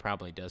Calvin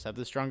probably does have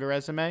the stronger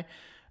resume.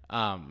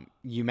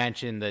 You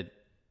mentioned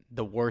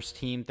the worst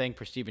team thing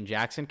for Steven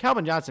Jackson.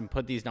 Calvin Johnson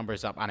put these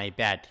numbers up on a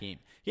bad team.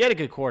 He had a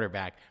good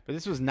quarterback, but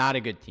this was not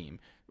a good team.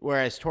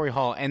 Whereas Torrey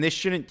Holt, and this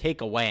shouldn't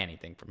take away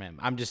anything from him.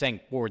 I'm just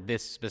saying for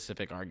this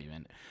specific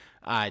argument.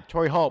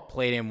 Torrey Holt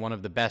played in one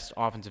of the best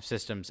offensive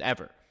systems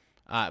ever.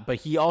 But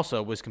he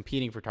also was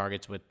competing for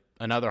targets with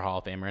another Hall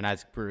of Famer, and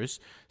Isaac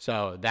Bruce.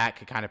 So that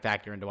could kind of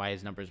factor into why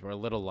his numbers were a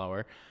little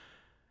lower.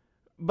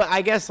 But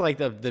I guess like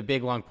the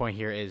big long point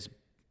here is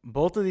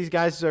both of these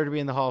guys deserve to be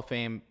in the Hall of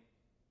Fame.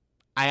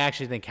 I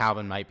actually think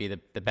Calvin might be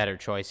the better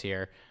choice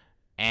here.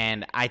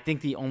 And I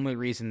think the only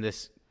reason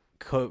this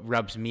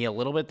rubs me a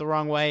little bit the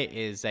wrong way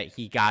is that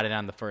he got it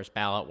on the first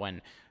ballot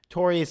when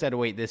Torrey has had to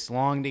wait this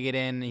long to get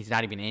in. He's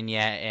not even in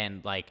yet.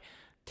 And like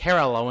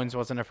Terrell Owens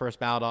wasn't a first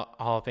ballot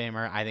Hall of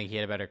Famer. I think he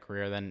had a better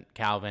career than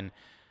Calvin.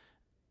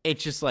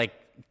 It's just like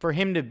for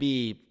him to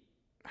be,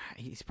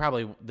 he's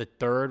probably the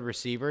third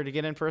receiver to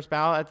get in first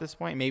ballot at this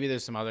point. Maybe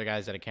there's some other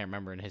guys that I can't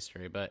remember in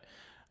history, but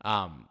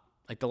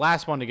like the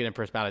last one to get in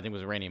first ballot, I think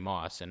was Randy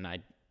Moss, and I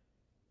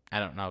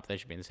don't know if they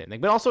should be in the same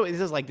thing. But also,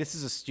 this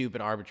is a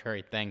stupid,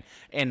 arbitrary thing,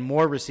 and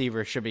more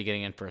receivers should be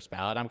getting in first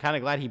ballot. I'm kind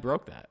of glad he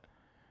broke that.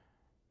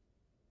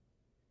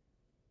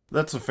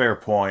 That's a fair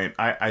point.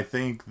 I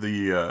think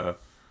the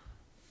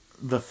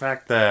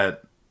fact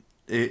that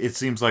it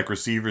seems like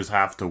receivers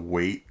have to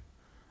wait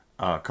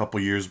a couple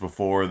years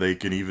before they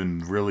can even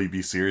really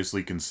be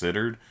seriously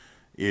considered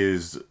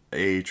is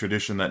a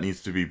tradition that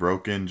needs to be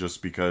broken,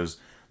 just because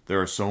there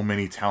are so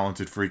many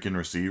talented freaking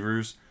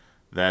receivers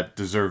that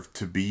deserve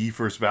to be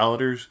first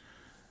balloters.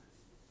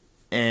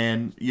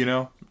 And,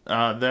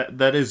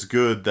 that is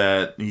good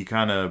that he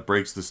kind of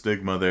breaks the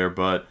stigma there,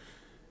 but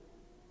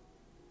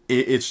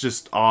it's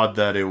just odd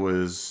that it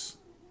was,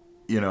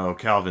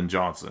 Calvin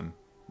Johnson,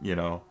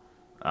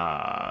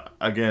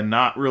 Again,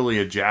 not really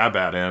a jab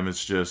at him.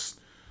 It's just,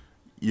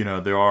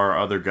 there are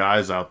other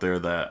guys out there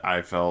that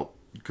I felt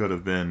could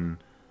have been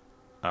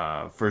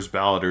first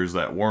balloters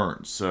that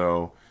weren't.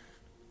 So,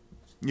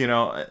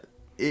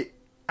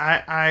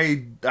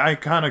 I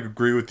kind of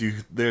agree with you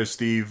there,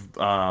 Steve.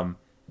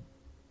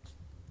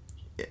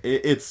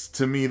 It's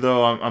to me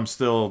though, I'm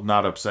still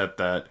not upset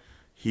that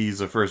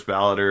he's a first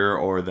balloter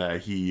or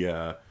that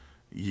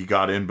he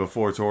got in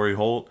before Torrey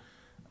Holt.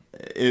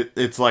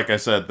 It's like I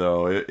said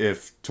though,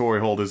 if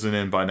Torrey Holt isn't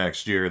in by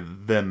next year,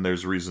 then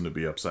there's reason to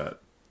be upset.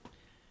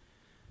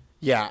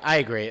 Yeah, I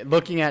agree.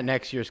 Looking at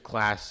next year's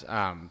class,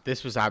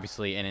 this was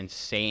obviously an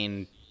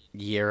insane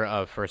year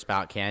of first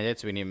ballot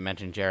candidates. We didn't even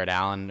mention Jared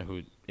Allen,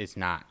 who is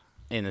not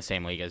in the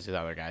same league as the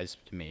other guys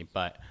to me.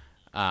 But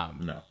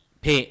no,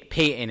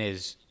 Peyton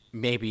is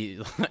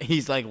maybe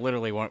he's like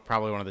literally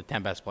probably one of the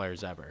 10 best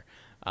players ever,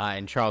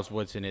 and Charles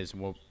Woodson is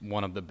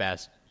one of the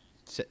best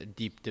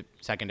deep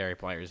secondary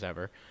players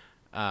ever.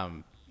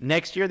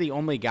 Next year, the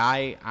only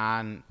guy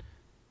on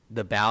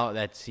the ballot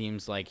that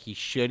seems like he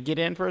should get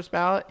in first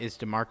ballot is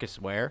DeMarcus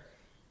Ware,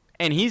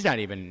 and he's not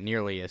even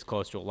nearly as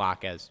close to a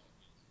lock as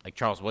like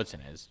Charles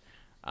Woodson is.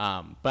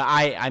 But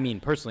I mean,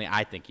 personally,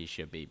 I think he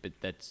should be, but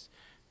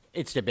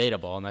it's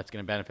debatable, and that's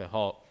going to benefit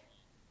Holt.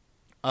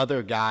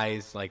 Other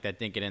guys like that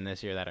didn't get in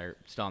this year that are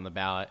still on the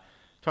ballot: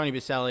 Tony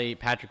Baselli,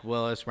 Patrick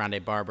Willis,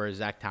 Rondé Barber,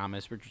 Zach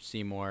Thomas, Richard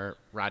Seymour,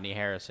 Rodney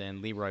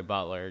Harrison, Leroy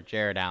Butler,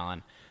 Jared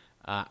Allen.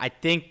 I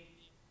think,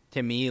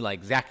 to me,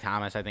 like Zach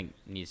Thomas, I think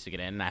needs to get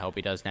in, and I hope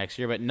he does next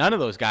year. But none of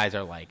those guys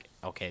are like,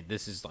 okay,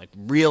 this is like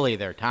really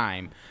their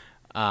time.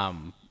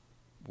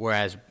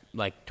 Whereas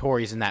like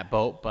Torrey's in that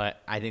boat,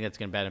 but I think that's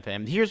going to benefit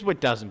him. Here's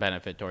what doesn't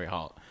benefit Torrey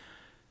Holt.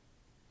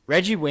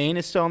 Reggie Wayne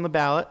is still on the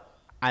ballot.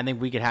 I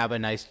think we could have a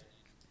nice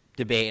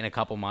debate in a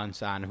couple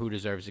months on who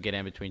deserves to get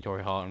in between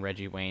Torrey Holt and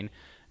Reggie Wayne.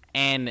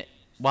 And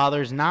while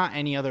there's not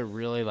any other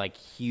really like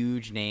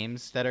huge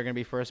names that are going to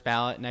be first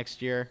ballot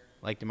next year,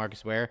 like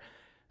DeMarcus Ware,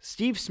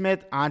 Steve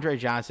Smith, Andre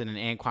Johnson,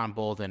 and Anquan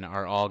Bolden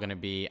are all going to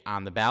be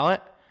on the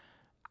ballot.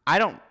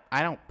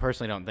 I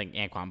personally don't think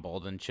Anquan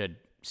Bolden should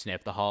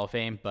sniff the Hall of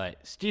Fame, but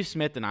Steve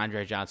Smith and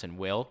Andre Johnson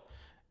will,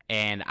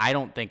 and I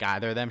don't think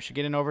either of them should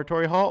get in over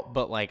Torrey Holt.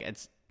 But like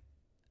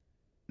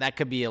that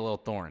could be a little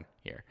thorn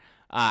here.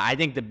 I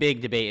think the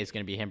big debate is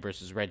going to be him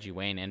versus Reggie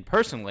Wayne, and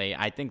personally,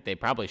 I think they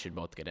probably should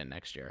both get in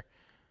next year.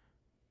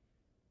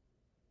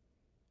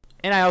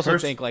 And I also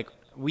think like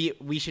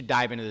we should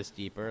dive into this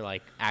deeper,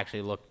 like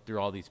actually look through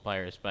all these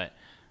players. But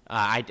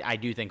I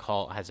do think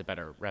Holt has a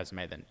better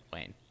resume than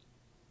Wayne.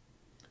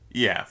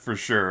 Yeah, for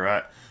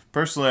sure.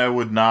 Personally, I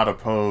would not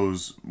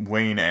oppose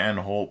Wayne and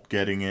Holt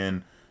getting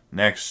in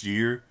next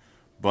year,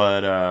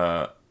 but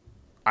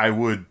I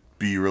would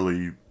be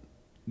really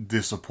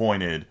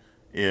disappointed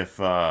if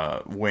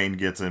Wayne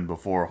gets in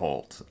before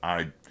Holt.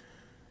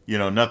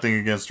 Nothing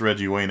against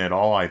Reggie Wayne at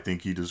all. I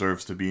think he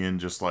deserves to be in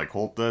just like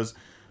Holt does,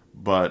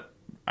 but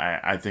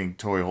I think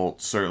Torrey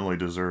Holt certainly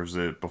deserves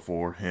it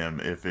before him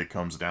if it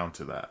comes down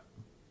to that.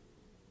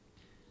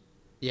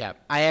 Yeah,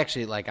 I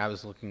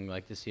was looking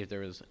to see if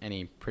there was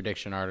any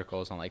prediction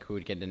articles on who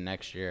would get in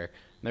next year.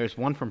 There's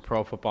one from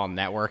Pro Football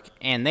Network,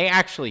 and they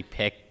actually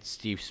picked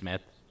Steve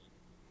Smith,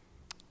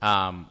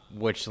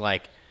 which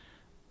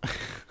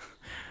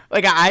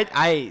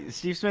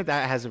Steve Smith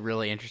has a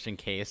really interesting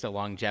case. The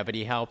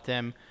longevity helped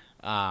him,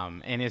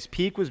 and his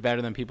peak was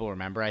better than people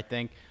remember, I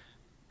think.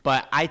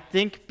 But I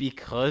think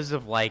because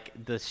of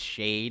the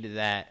shade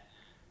that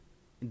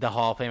the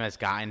Hall of Fame has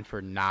gotten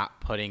for not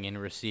putting in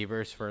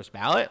receivers first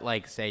ballot,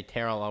 say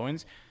Terrell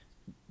Owens,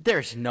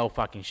 there's no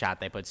fucking shot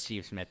they put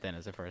Steve Smith in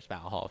as a first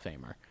ballot Hall of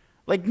Famer.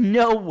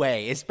 No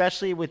way,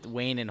 especially with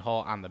Wayne and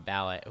Holt on the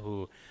ballot,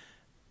 who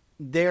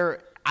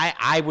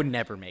I would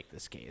never make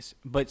this case,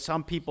 but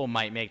some people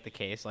might make the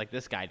case, like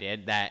this guy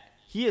did, that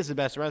he is the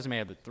best resume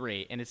of the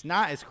three, and it's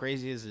not as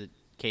crazy as a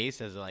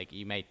case as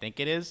you might think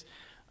it is,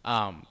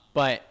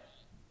 but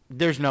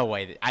there's no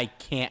way I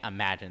can't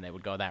imagine they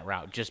would go that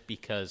route just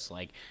because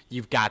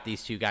you've got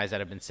these two guys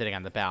that have been sitting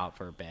on the ballot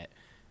for a bit.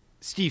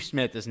 Steve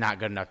Smith is not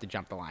good enough to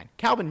jump the line.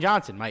 Calvin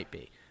Johnson might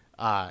be.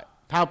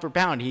 Pound for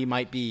pound, he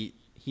might be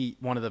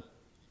one of the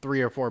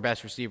 3 or 4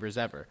 best receivers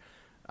ever.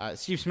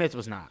 Steve Smith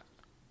was not.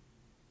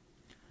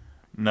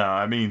 No,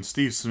 I mean,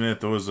 Steve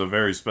Smith was a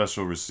very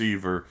special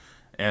receiver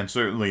and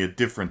certainly a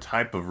different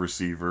type of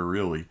receiver,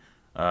 really,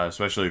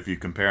 especially if you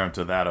compare him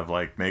to that of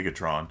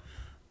Megatron.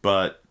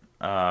 But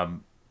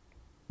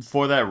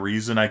for that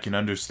reason, I can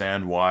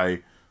understand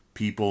why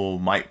people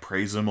might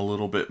praise him a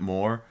little bit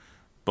more.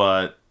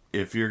 But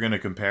if you're going to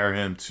compare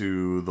him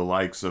to the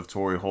likes of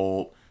Torrey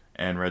Holt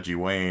and Reggie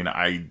Wayne,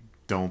 I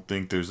don't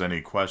think there's any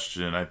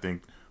question. I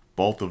think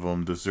both of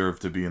them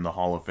deserve to be in the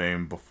Hall of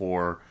Fame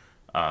before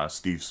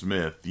Steve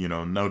Smith.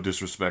 No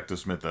disrespect to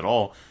Smith at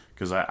all,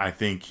 because I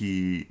think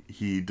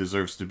he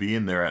deserves to be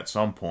in there at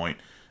some point.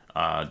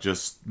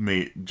 Just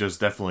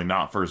definitely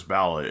not first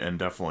ballot, and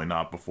definitely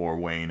not before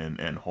Wayne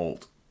and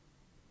Holt.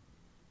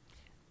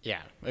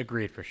 Yeah,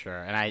 agreed for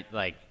sure. And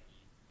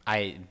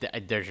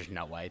there's just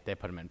no way they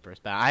put him in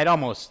first ballot. I'd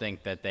almost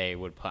think that they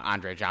would put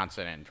Andre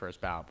Johnson in first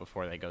ballot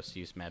before they go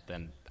Steve Smith,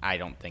 and I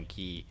don't think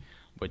he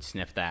would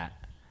sniff that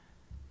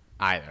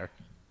either.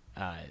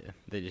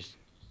 They just,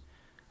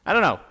 I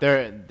don't know.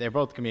 They're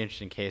both gonna be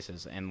interesting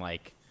cases, and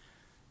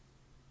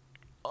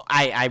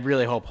I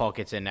really hope Hulk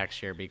gets in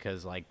next year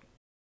because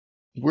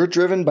We're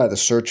driven by the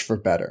search for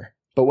better.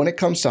 But when it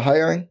comes to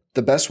hiring,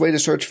 the best way to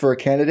search for a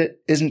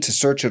candidate isn't to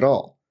search at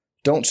all.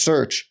 Don't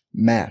search,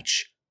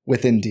 match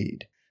with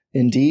Indeed.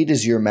 Indeed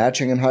is your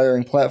matching and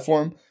hiring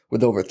platform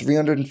with over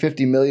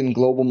 350 million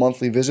global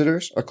monthly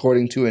visitors,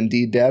 according to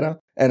Indeed data,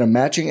 and a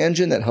matching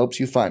engine that helps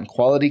you find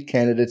quality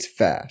candidates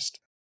fast.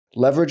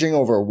 Leveraging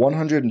over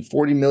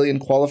 140 million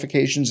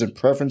qualifications and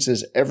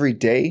preferences every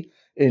day,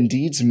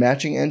 Indeed's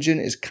matching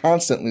engine is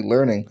constantly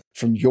learning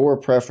from your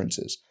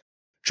preferences.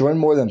 Join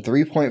more than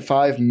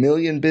 3.5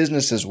 million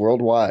businesses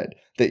worldwide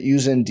that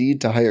use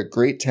Indeed to hire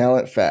great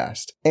talent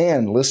fast.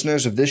 And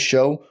listeners of this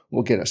show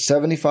will get a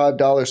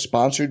 $75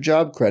 sponsored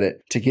job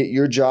credit to get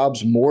your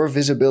jobs more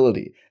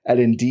visibility at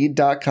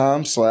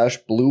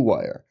Indeed.com/Blue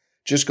Wire.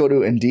 Just go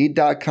to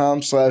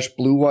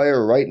Indeed.com/Blue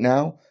Wire right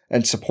now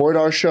and support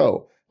our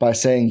show by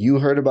saying you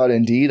heard about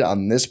Indeed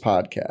on this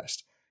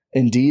podcast.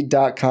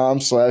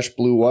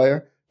 Indeed.com/Blue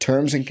Wire.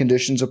 Terms and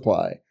conditions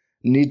apply.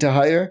 Need to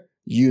hire?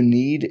 You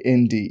need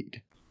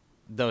Indeed.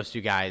 those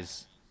two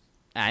guys,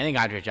 and I think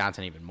Andre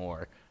Johnson even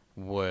more,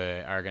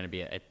 are going to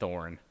be a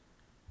thorn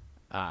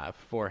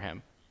for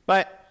him.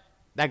 But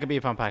that could be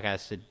a fun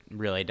podcast to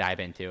really dive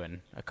into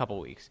in a couple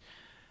weeks.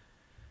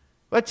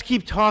 Let's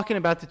keep talking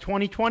about the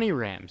 2020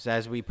 Rams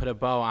as we put a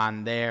bow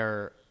on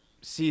their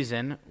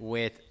season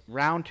with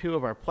round 2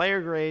 of our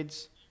player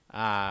grades.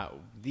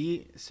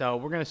 So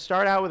we're going to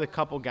start out with a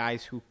couple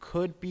guys who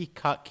could be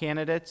cut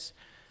candidates.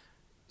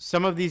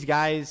 Some of these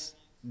guys,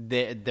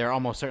 they're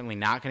almost certainly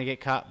not going to get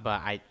cut,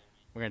 but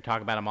we're going to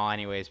talk about them all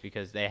anyways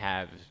because they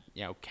have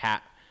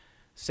cap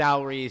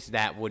salaries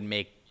that would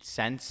make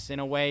sense in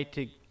a way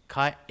to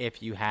cut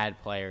if you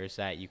had players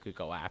that you could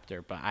go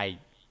after. But I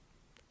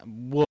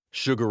will.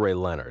 Sugar Ray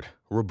Leonard,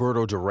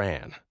 Roberto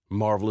Duran,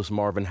 Marvelous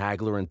Marvin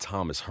Hagler, and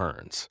Thomas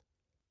Hearns.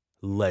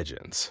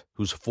 Legends,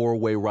 whose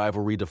four-way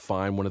rivalry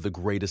defined one of the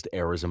greatest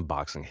eras in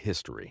boxing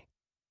history.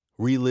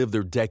 Relive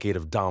their decade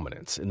of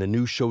dominance in the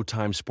new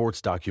Showtime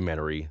sports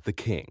documentary, The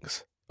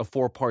Kings, a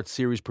 4-part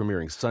series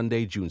premiering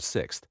Sunday, June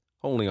 6th,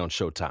 only on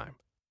Showtime.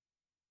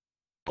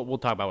 We'll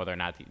talk about whether or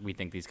not we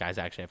think these guys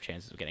actually have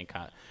chances of getting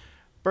cut.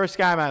 First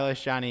guy on my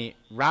list, Johnny,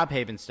 Rob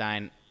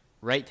Havenstein,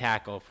 right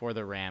tackle for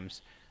the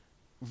Rams.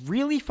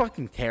 Really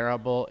fucking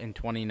terrible in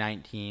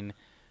 2019.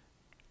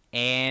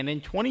 And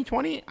in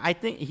 2020, I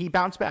think he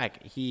bounced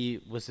back.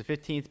 He was the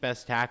 15th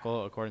best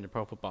tackle, according to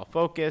Pro Football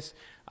Focus.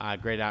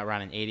 Graded out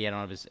around an 80. I don't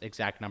have his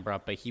exact number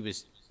up, but he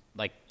was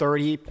like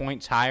 30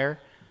 points higher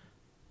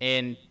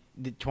in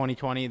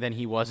 2020 than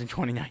he was in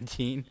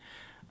 2019.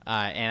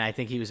 And I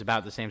think he was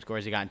about the same score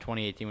as he got in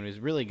 2018 when he was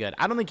really good.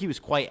 I don't think he was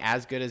quite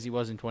as good as he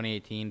was in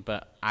 2018,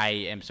 but I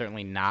am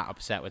certainly not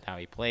upset with how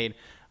he played.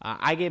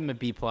 I gave him a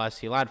B+.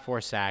 He allowed 4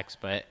 sacks,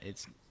 but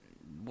it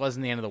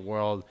wasn't the end of the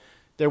world.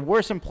 there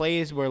were some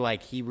plays where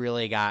like he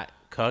really got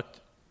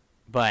cooked,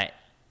 but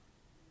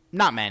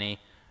not many.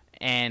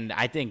 And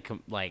I think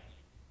like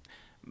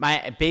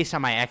based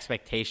on my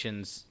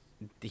expectations,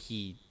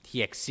 he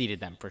exceeded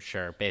them for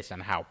sure based on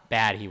how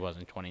bad he was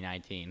in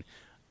 2019.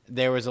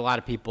 There was a lot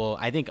of people,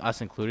 I think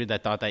us included,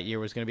 that thought that year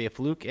was going to be a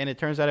fluke, and it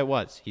turns out it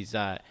was. He's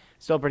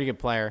still a pretty good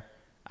player.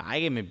 I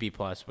gave him a B+.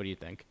 What do you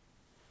think?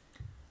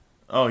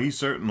 Oh, he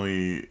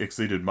certainly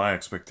exceeded my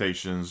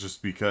expectations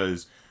just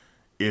because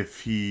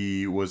if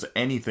he was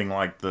anything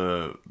like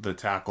the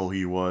tackle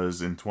he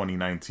was in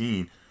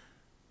 2019,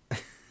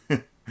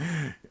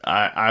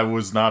 I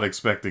was not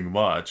expecting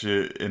much.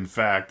 In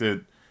fact,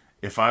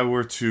 if I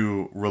were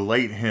to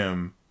relate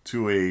him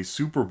to a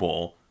Super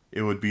Bowl,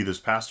 it would be this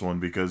past one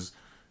because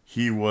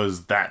he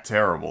was that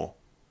terrible.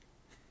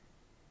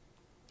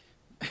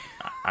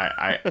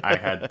 I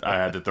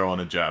had to throw in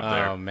a jab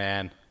there. Oh,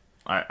 man.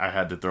 I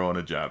had to throw in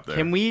a jab there.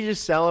 Can we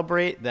just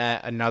celebrate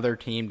that another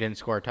team didn't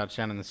score a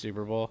touchdown in the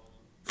Super Bowl?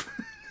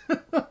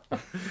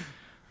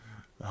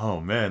 Oh,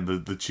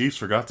 man, the Chiefs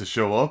forgot to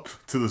show up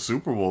to the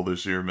Super Bowl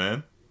this year,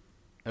 man.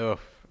 Oof.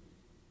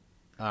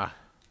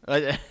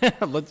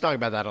 Let's talk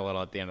about that a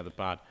little at the end of the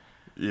pod.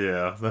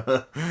 Yeah.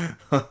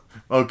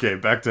 Okay,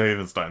 back to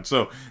Havenstein.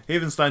 So,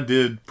 Havenstein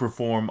did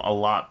perform a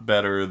lot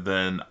better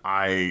than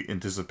I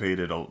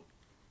anticipated.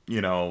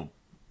 You know,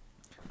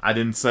 I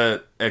didn't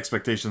set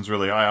expectations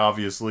really high,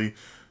 obviously,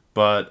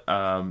 but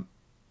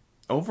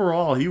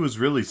overall, he was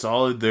really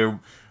solid. There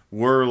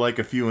were like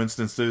a few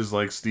instances,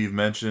 like Steve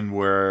mentioned,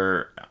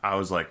 where I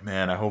was like,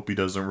 man, I hope he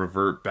doesn't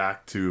revert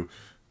back to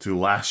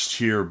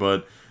last year.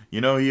 But, you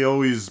know, he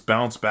always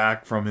bounced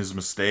back from his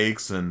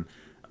mistakes, and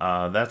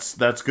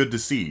that's good to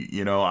see.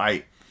 You know,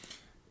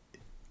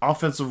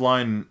 offensive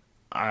line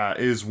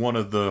is one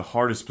of the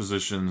hardest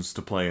positions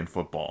to play in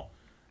football.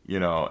 You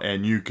know,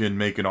 and you can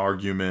make an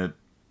argument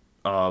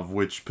of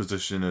which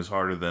position is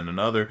harder than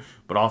another,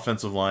 but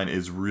offensive line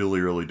is really,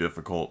 really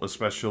difficult,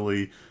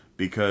 especially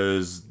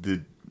because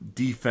the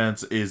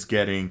defense is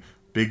getting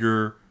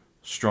bigger,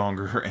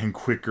 stronger, and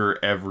quicker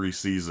every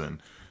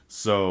season.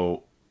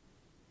 So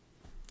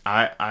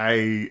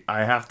I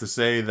have to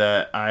say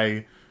that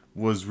I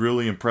was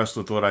really impressed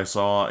with what I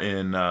saw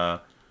in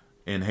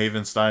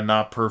Havenstein.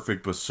 Not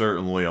perfect, but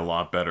certainly a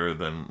lot better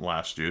than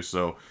last year.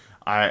 So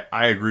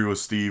I agree with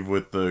Steve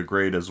with the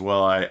grade as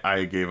well.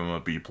 I gave him a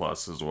B+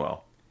 as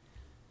well.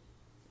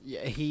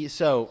 Yeah,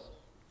 so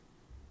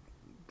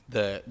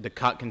the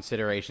cut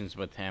considerations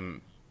with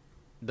him,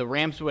 the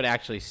Rams would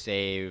actually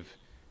save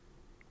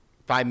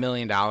 $5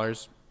 million, a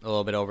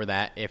little bit over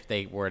that, if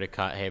they were to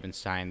cut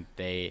Havenstein.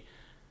 They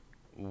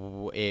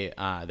would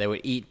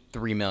eat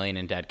 $3 million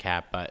in dead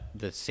cap, but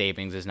the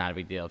savings is not a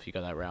big deal if you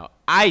go that route.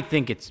 I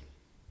think it's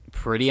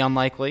pretty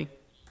unlikely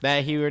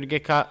that he were to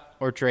get cut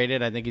or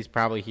traded. I think he's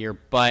probably here,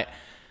 but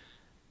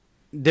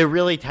they're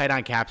really tight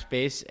on cap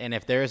space, and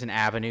if there is an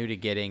avenue to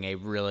getting a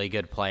really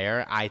good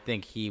player, I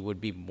think he would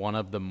be one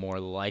of the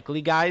more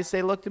likely guys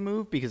they look to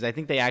move, because I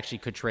think they actually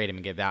could trade him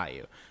and get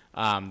value.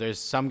 There's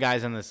some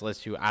guys on this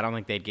list who I don't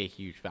think they'd get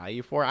huge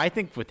value for. I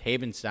think with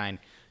Havenstein,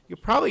 you'll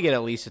probably get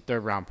at least a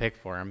third-round pick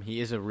for him. He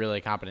is a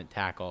really competent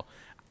tackle.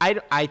 I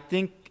don't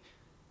think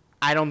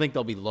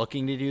they'll be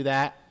looking to do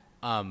that,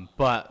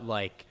 but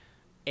like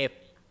if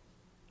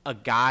a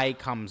guy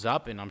comes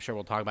up, and I'm sure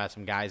we'll talk about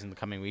some guys in the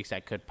coming weeks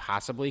that could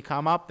possibly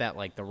come up that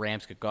like the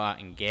Rams could go out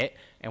and get,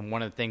 and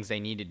one of the things they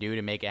need to do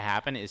to make it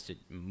happen is to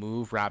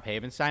move Rob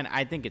Havenstein.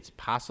 I think it's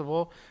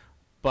possible,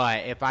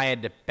 but if I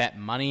had to bet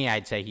money,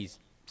 I'd say he's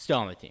still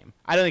on the team.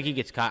 I don't think he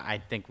gets cut. I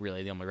think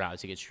really the only route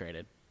is he gets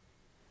traded.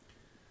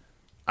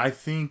 I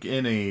think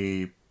in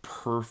a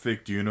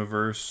perfect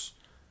universe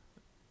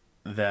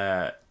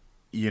that,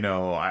 you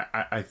know,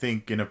 I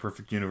think in a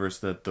perfect universe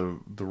that the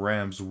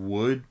Rams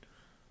would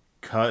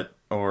cut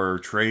or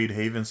trade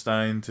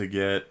Havenstein to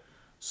get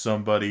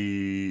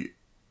somebody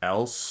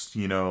else,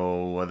 you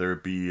know, whether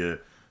it be a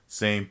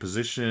same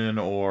position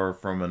or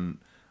from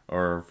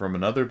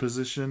another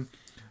position.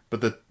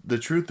 But the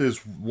truth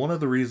is, one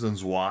of the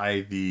reasons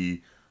why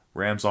the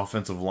Rams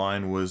offensive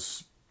line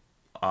was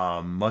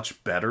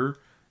much better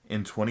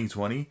in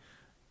 2020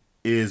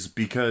 is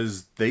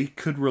because they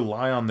could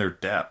rely on their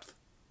depth.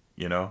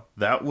 You know,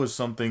 that was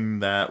something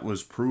that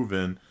was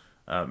proven.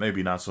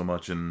 Maybe not so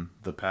much in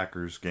the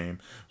Packers game,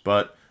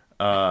 but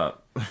that's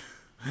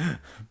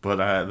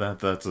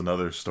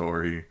another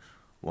story,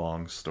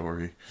 long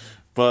story.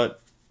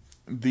 But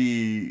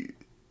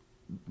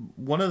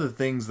one of the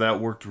things that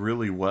worked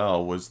really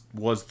well was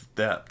the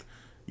depth.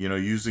 You know,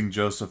 using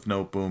Joseph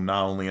Noteboom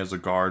not only as a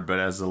guard but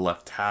as a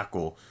left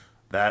tackle,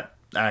 that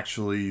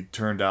actually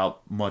turned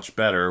out much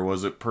better.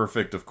 Was it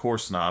perfect? Of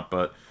course not,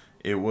 but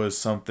it was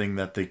something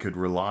that they could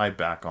rely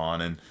back on.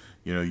 And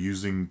you know,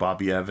 using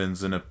Bobby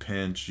Evans in a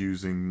pinch,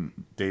 using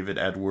David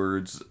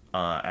Edwards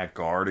at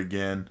guard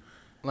again.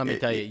 Let me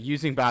tell you,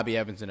 using Bobby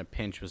Evans in a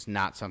pinch was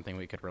not something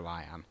we could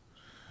rely on.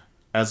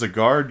 As a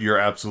guard, you're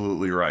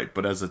absolutely right.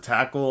 But as a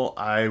tackle,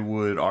 I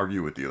would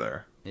argue with you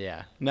there.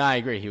 Yeah. No, I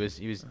agree. He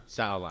was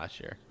solid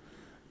last year.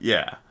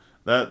 Yeah.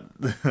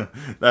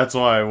 That's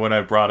why when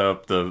I brought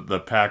up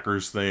the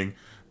Packers thing,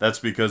 that's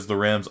because the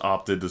Rams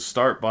opted to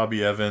start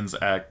Bobby Evans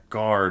at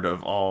guard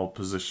of all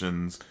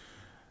positions.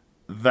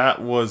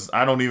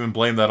 I don't even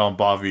blame that on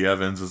Bobby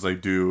Evans as I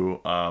do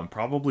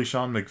probably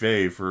Sean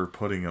McVay for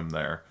putting him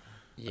there.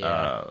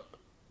 Yeah.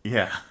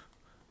 Yeah.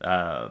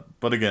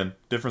 But again,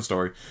 different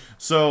story.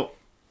 So,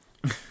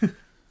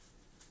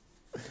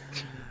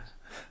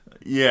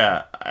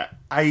 yeah,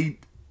 I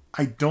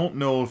don't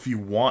know if you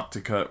want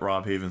to cut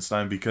Rob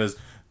Havenstein because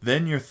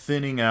then you're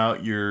thinning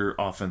out your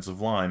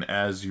offensive line.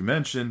 As you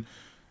mentioned,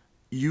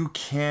 you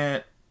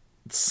can't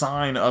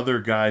sign other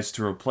guys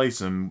to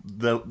replace him.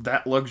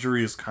 That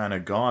luxury is kind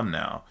of gone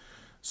now.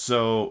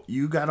 So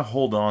you got to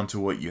hold on to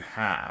what you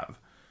have.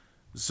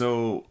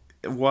 So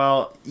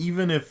while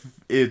even if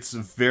it's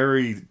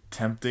very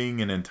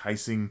tempting and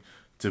enticing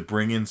to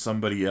bring in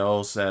somebody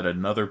else at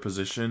another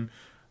position,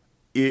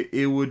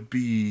 it would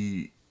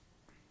be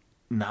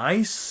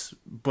nice,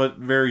 but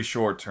very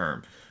short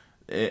term.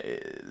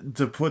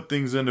 To put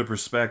things into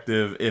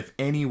perspective, if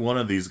any one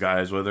of these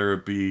guys, whether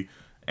it be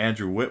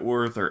Andrew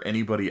Whitworth or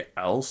anybody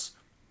else,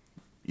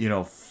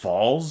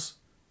 falls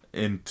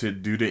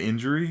due to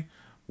injury,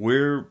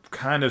 we're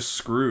kind of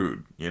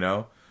screwed,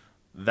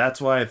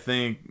 That's why I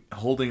think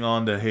holding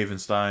on to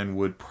Havenstein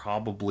would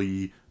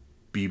probably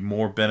be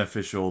more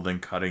beneficial than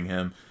cutting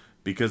him,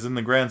 because in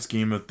the grand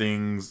scheme of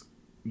things,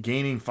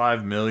 gaining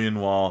 $5 million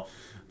while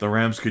the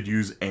Rams could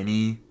use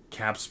any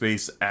cap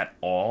space at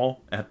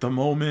all at the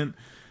moment,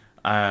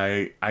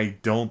 I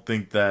don't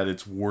think that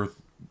it's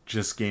worth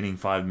just gaining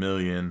 $5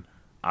 million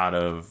out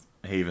of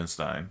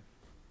Havenstein.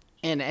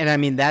 And I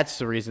mean, that's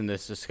the reason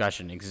this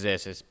discussion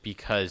exists, is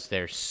because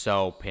they're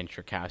so pinched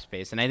for cap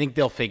space. And I think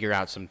they'll figure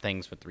out some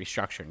things with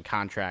restructuring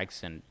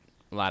contracts and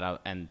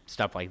and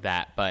stuff like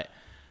that. But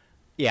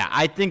yeah,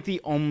 I think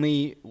the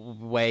only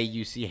way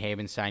you see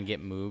Havenstein get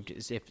moved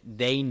is if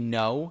they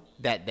know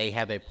that they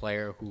have a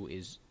player who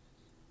is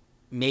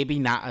maybe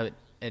not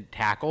a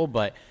tackle,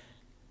 but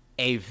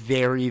a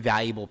very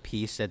valuable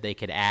piece that they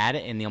could add.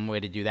 And the only way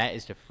to do that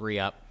is to free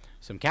up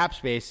some cap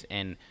space.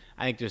 And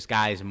I think there's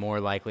guys more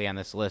likely on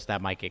this list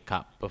that might get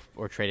cut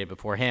or traded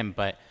before him.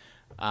 But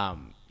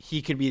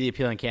he could be the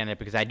appealing candidate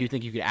because I do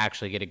think you could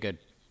actually get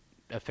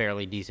a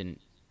fairly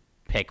decent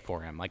pick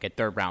for him, like a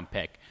third-round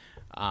pick,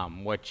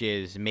 which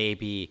is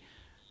maybe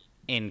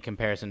in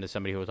comparison to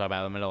somebody who we'll talk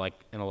about in the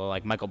middle,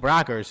 like Michael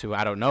Brockers, who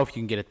I don't know if you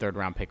can get a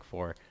third-round pick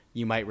for.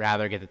 You might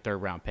rather get the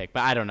third-round pick,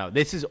 but I don't know.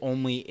 This is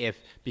only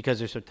because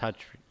they're so tight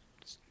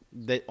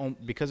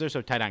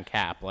on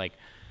cap. Like,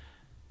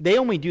 they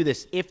only do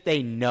this if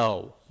they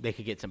know they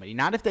could get somebody,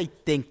 not if they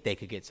think they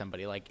could get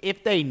somebody. Like,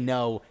 if they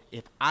know,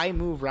 if I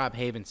move Rob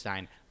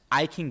Havenstein,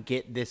 I can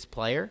get this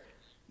player.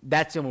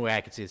 That's the only way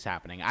I could see this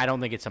happening. I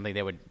don't think it's something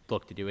they would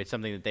look to do. It's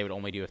something that they would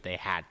only do if they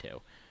had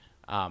to.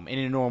 In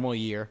a normal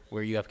year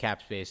where you have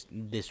cap space,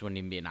 this wouldn't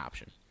even be an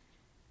option.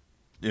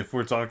 If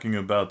we're talking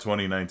about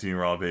 2019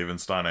 Rob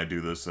Havenstein, I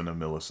do this in a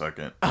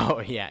millisecond.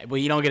 Oh, yeah. Well,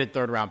 you don't get a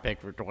third-round pick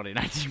for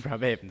 2019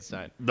 Rob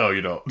Havenstein. No,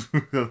 you don't.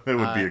 It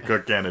would be a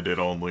cook candidate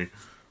only.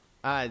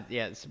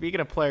 Yeah, speaking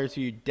of players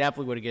who you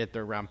definitely would get a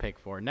third-round pick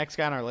for, next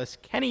guy on our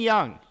list, Kenny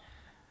Young.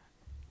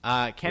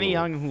 Kenny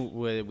Young,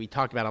 who we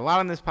talked about a lot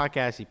on this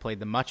podcast, he played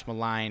the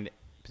much-maligned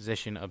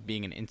position of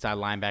being an inside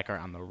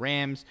linebacker on the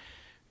Rams.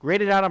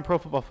 Graded out on Pro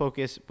Football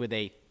Focus with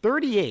a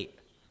 38.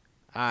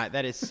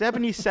 That is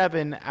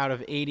 77 out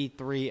of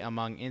 83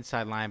 among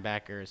inside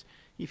linebackers.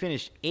 He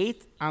finished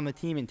 8th on the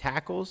team in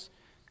tackles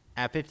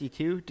at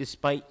 52,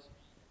 despite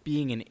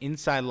being an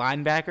inside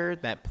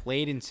linebacker that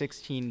played in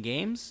 16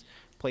 games.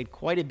 Played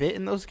quite a bit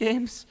in those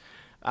games.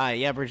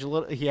 He averaged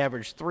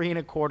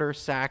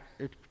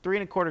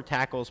 3.25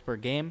 tackles per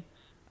game.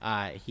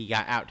 He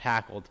got out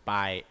tackled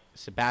by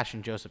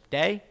Sebastian Joseph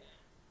Day.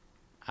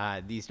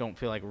 These don't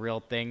feel like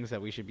real things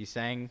that we should be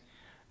saying.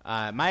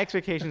 My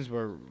expectations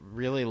were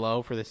really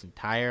low for this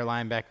entire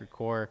linebacker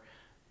core,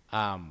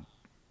 but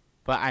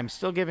I'm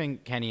still giving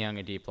Kenny Young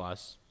a D+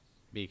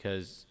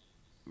 because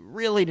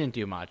really didn't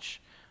do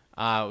much.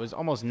 It was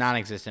almost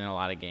non-existent in a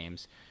lot of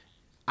games.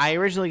 I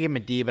originally gave him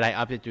a D, but I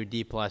upped it to a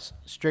D+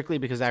 strictly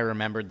because I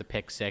remembered the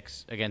pick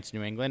 6 against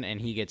New England, and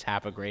he gets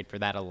half a grade for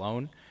that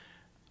alone.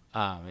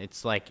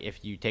 It's like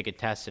if you take a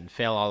test and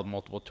fail all the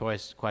multiple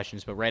choice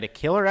questions but write a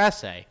killer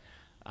essay,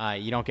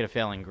 you don't get a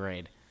failing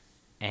grade.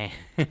 And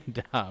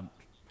I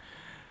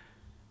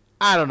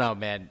don't know,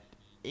 man.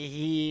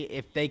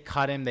 If they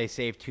cut him, they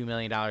save $2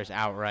 million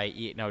outright,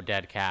 no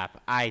dead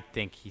cap. I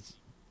think he's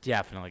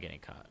definitely getting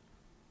cut.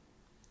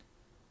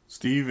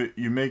 Steve,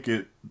 you make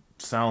it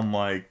sound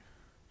like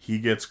he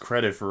gets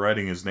credit for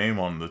writing his name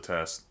on the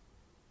test.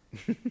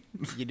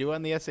 You do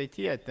on the SAT,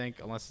 I think,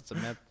 unless it's a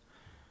myth.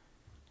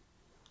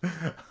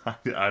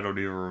 I don't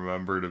even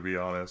remember, to be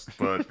honest.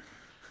 But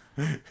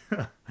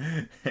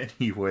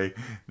anyway,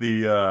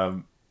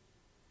 the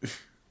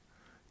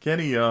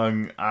Kenny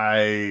Young,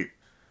 I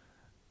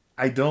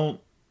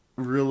don't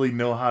really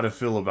know how to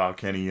feel about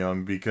Kenny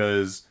Young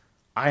because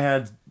I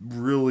had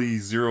really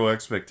zero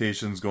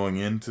expectations going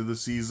into the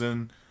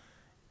season.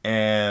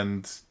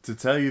 And to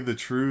tell you the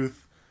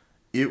truth,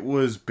 it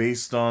was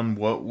based on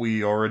what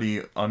we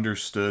already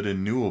understood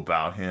and knew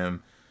about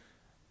him.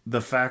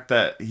 The fact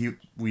that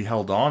we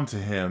held on to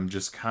him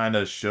just kind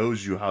of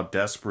shows you how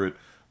desperate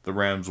the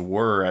Rams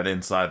were at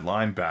inside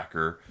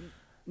linebacker.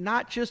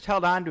 Not just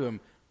held on to him,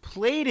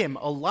 played him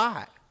a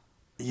lot.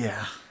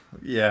 Yeah,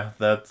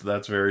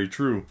 that's very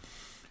true.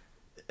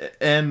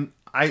 And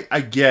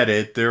I get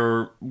it.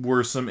 There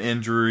were some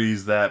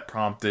injuries that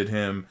prompted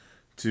him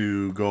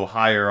to go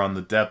higher on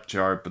the depth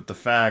chart, but the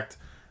fact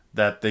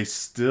that they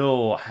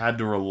still had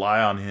to rely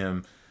on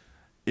him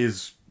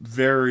is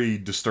very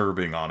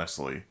disturbing,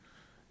 honestly.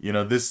 You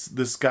know,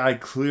 this guy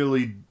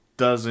clearly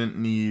doesn't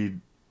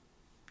need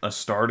a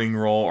starting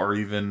role or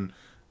even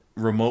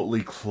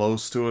remotely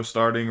close to a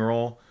starting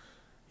role.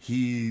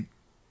 He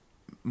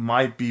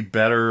might be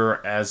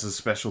better as a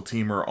special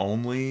teamer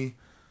only,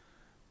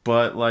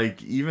 but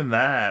like even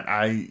that,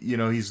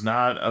 he's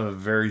not a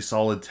very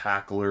solid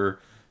tackler.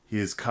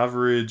 His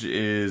coverage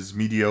is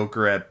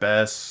mediocre at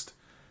best.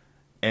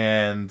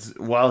 And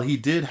while he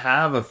did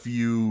have a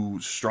few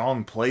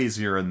strong plays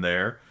here and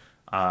there,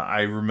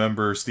 I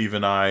remember Steve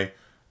and I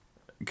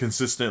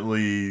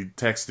consistently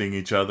texting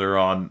each other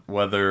on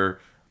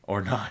whether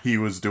or not he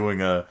was doing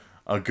a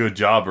good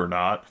job or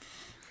not.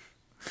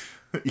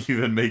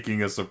 Even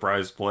making a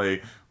surprise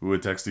play, we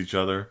would text each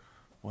other,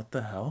 "What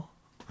the hell?"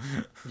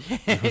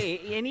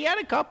 And he had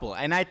a couple.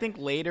 And I think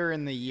later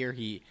in the year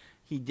he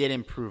did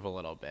improve a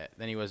little bit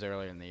than he was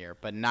earlier in the year,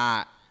 but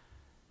not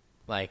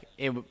like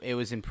it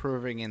was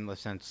improving in the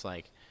sense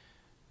like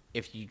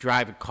if you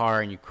drive a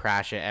car and you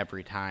crash it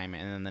every time,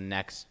 and then the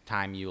next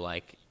time you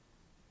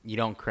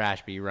don't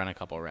crash, but you run a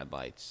couple red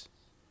lights.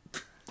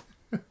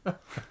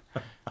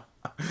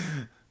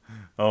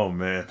 Oh,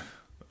 man.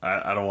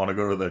 I don't want to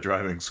go to that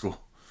driving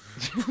school.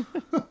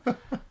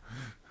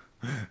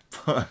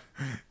 But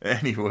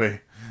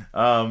anyway,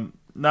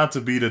 not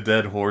to beat a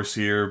dead horse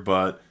here,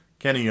 but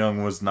Kenny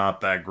Young was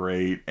not that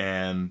great,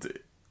 and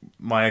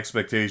my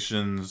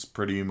expectations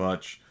pretty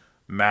much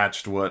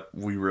matched what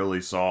we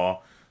really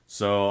saw.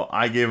 So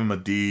I gave him a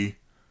D.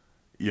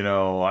 You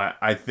know,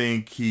 I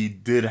think he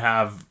did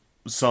have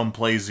some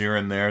plays here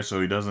and there, so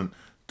he doesn't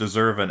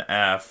deserve an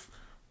F.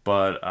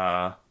 But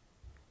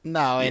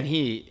no, and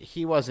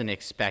he wasn't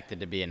expected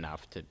to be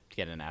enough to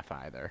get an F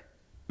either.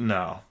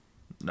 No.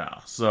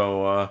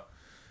 So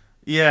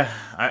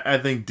I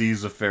think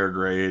D's a fair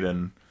grade,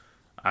 and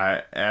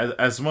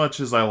as much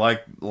as I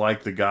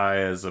like the guy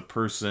as a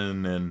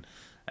person and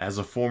as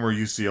a former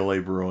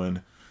UCLA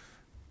Bruin,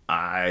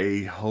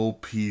 I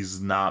hope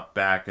he's not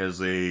back as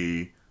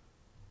a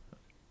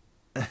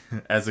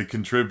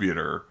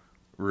contributor,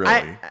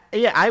 really.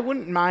 I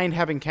wouldn't mind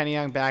having Kenny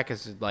Young back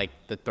as like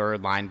the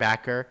third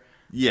linebacker.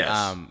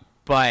 Yes.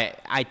 But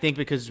I think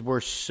because we're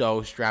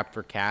so strapped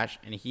for cash,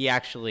 and he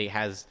actually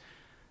has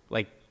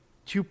like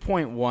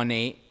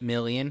 $2.18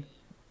 million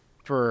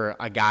for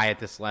a guy at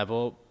this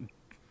level.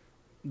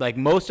 Like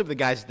most of the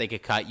guys that they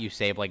could cut, you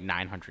save like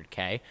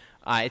 $900K.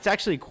 It's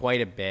actually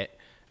quite a bit.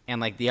 And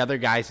like the other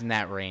guys in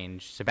that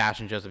range,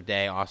 Sebastian Joseph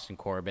Day, Austin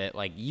Corbett,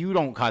 like you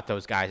don't cut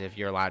those guys if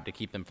you're allowed to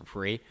keep them for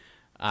free.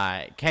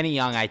 Kenny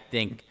Young, I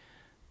think,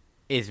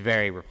 is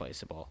very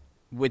replaceable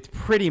with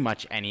pretty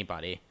much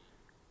anybody.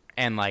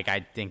 And like I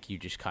think you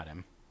just cut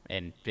him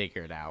and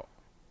figure it out.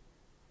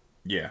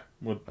 Yeah,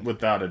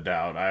 without a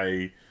doubt.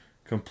 I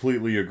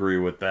completely agree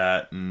with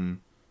that. And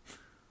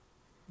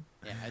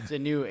yeah,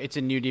 it's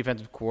a new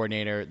defensive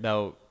coordinator,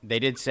 though they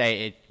did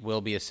say it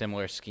will be a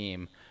similar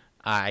scheme.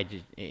 I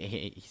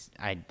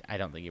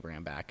don't think you bring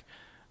him back.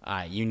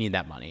 You need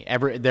that money.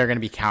 They're going to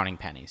be counting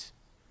pennies.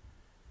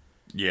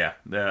 Yeah,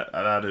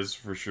 that is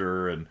for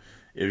sure. And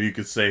if you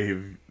could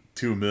save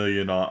 $2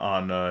 million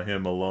on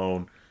him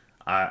alone,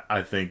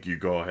 I think you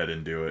go ahead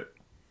and do it.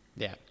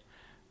 Yeah.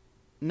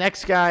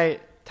 Next guy,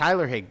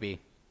 Tyler Higbee.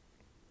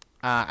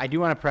 I do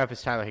want to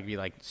preface Tyler Higbee,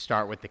 like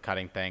start with the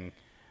cutting thing.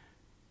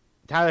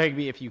 Tyler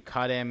Higbee, if you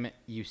cut him,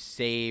 you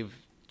save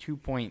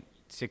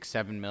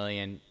 $2.67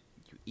 million.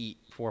 You eat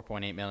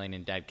 $4.8 million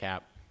in dead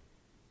cap.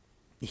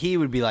 He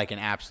would be like an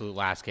absolute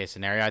last case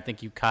scenario. I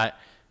think you cut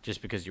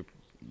just because you're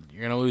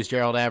going to lose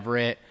Gerald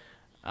Everett,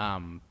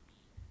 and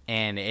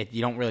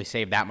you don't really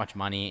save that much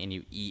money, and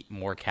you eat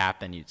more cap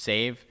than you'd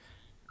save.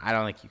 I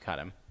don't think you cut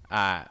him.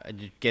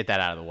 Get that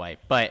out of the way.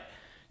 But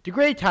to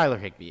grade Tyler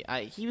Higbee,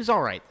 he was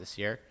all right this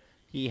year.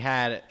 He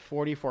had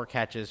 44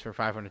 catches for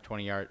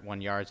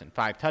 521 yards and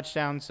 5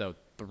 touchdowns, so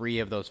 3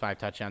 of those 5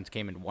 touchdowns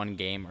came in one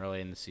game early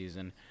in the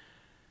season.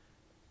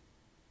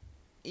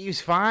 He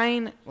was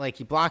fine. Like,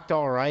 he blocked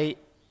all right,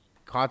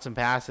 caught some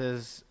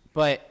passes.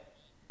 But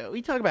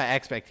we talk about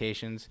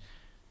expectations.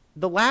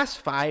 The last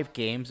 5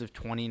 games of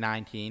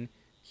 2019,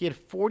 he had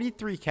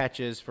 43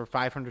 catches for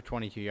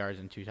 522 yards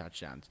and 2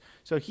 touchdowns.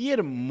 So he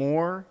had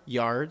more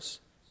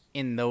yards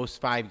in those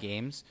 5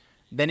 games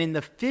than in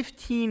the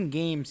 15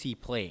 games he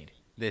played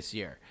this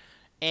year.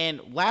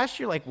 And last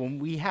year, like, when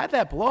we had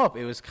that blow up,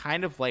 it was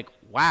kind of like,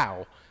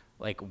 wow,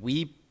 like,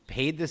 we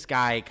paid this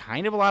guy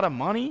kind of a lot of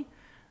money,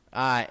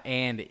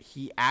 and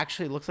he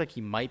actually looks like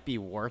he might be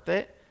worth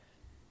it.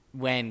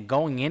 when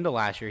going into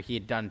last year, he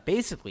had done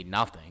basically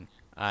nothing.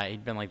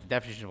 He'd been like the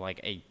definition of like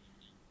a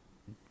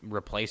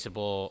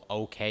replaceable,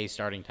 okay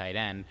starting tight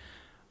end.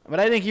 But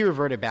I think he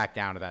reverted back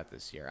down to that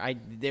this year.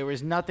 There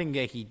was nothing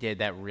that he did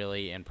that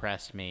really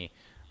impressed me.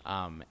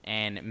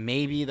 And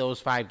maybe those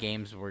 5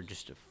 games were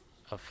just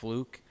a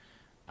fluke.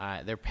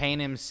 They're paying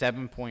him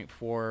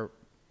 $7.4,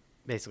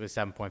 basically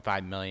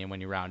 $7.5 million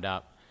when you round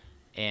up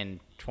in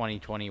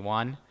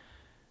 2021.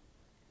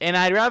 And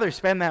I'd rather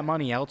spend that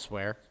money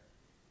elsewhere,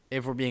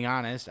 if we're being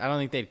honest. I don't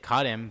think they'd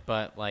cut him,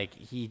 but like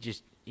he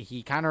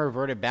kind of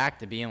reverted back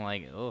to being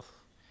like, ugh.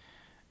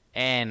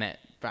 And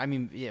I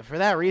mean, yeah, for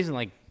that reason,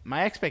 like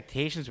my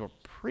expectations were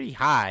pretty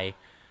high.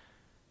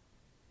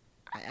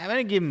 I'm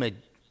gonna give him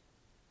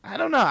I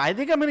don't know. I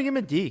think I'm gonna give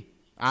him a D,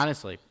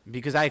 honestly,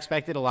 because I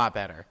expected a lot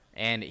better.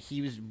 And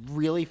he was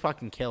really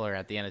fucking killer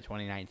at the end of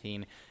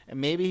 2019.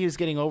 And maybe he was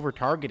getting over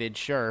targeted,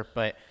 sure,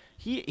 but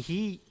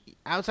he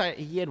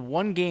had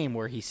one game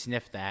where he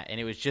sniffed that, and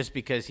it was just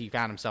because he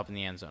found himself in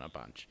the end zone a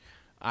bunch.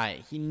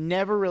 He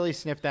never really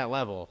sniffed that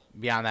level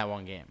beyond that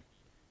one game.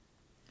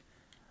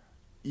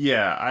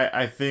 Yeah,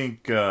 I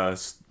think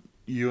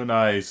you and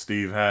I,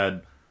 Steve,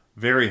 had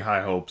very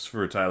high hopes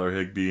for Tyler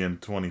Higbee in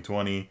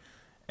 2020,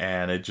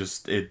 and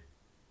it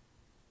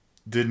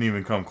didn't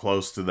even come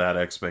close to that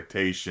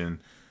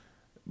expectation.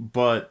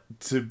 But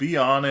to be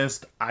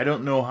honest, I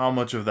don't know how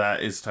much of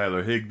that is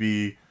Tyler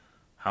Higbee,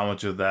 how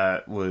much of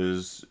that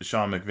was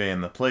Sean McVay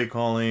and the play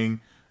calling,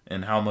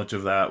 and how much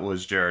of that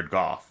was Jared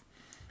Goff.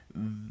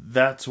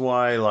 That's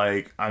why,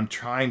 like, I'm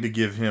trying to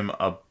give him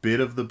a bit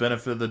of the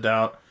benefit of the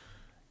doubt.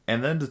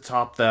 And then to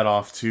top that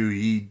off, too,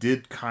 he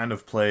did kind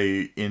of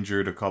play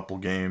injured a couple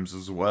games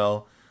as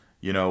well.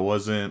 You know, it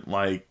wasn't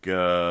like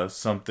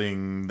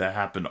something that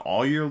happened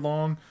all year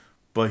long,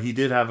 but he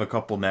did have a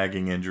couple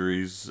nagging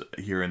injuries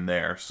here and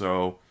there.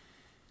 So,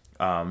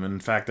 in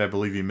fact, I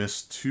believe he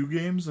missed 2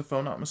 games, if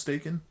I'm not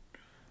mistaken.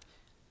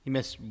 He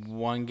missed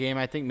 1 game,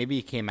 I think. Maybe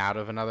he came out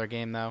of another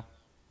game, though,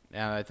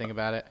 now that I think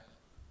about it.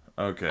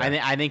 Okay.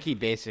 I think he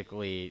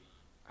basically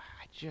 –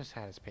 I just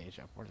had his page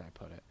up. Where did I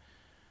put it?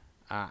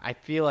 I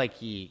feel like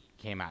he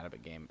came out of a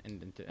game.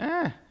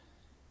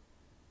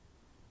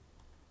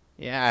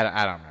 Yeah,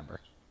 I don't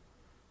remember.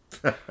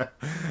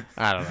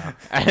 I don't know.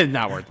 It's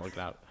not worth looking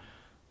up.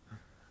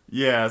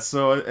 Yeah,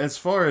 so as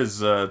far as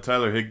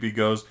Tyler Higbee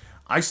goes,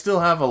 I still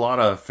have a lot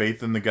of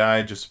faith in the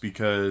guy just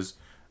because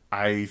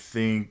I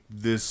think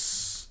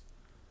this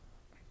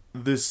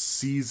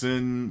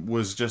season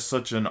was just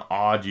such an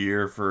odd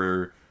year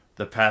for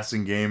the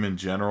passing game in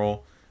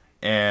general.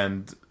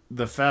 And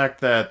the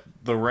fact that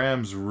the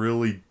Rams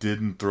really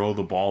didn't throw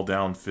the ball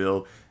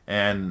downfield,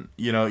 and,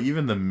 you know,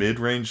 even the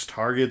mid-range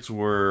targets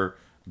were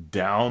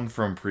down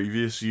from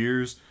previous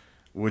years,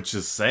 which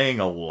is saying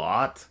a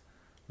lot.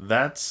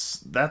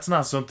 That's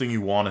not something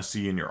you want to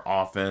see in your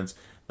offense.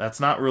 That's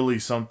not really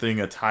something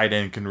a tight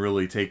end can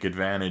really take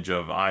advantage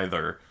of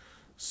either.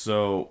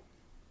 So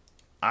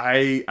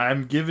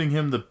I'm giving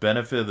him the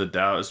benefit of the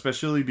doubt,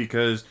 especially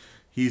because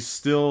he's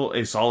still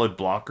a solid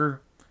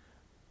blocker,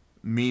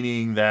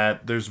 meaning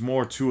that there's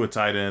more to a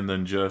tight end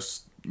than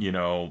just, you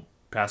know,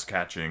 pass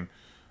catching.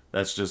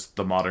 That's just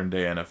the modern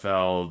day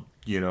NFL,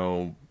 you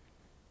know,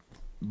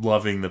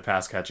 loving the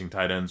pass catching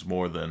tight ends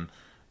more than,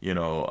 you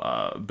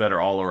know, better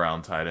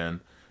all-around tight end.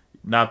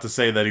 Not to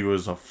say that he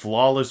was a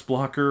flawless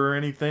blocker or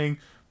anything,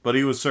 but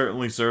he was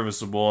certainly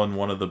serviceable and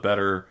one of the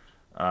better,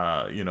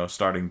 you know,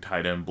 starting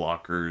tight end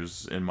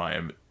blockers, in my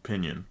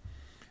opinion.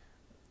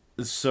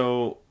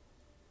 So,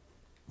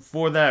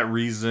 for that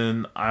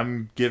reason,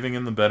 I'm giving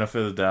him the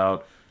benefit of the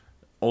doubt.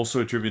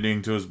 Also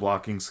attributing to his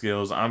blocking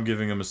skills, I'm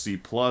giving him a C+.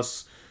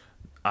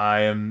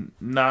 I am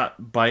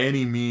not by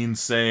any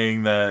means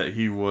saying that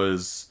he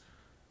was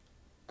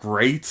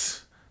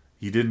great.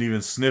 He didn't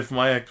even sniff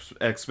my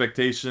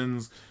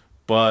expectations,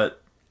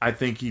 but I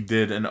think he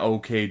did an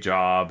okay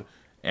job,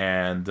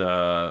 and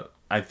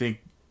I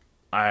think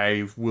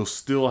I will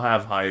still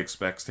have high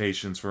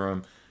expectations for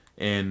him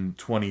in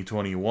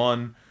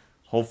 2021.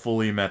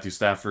 Hopefully Matthew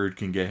Stafford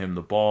can get him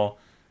the ball.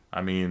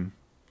 I mean,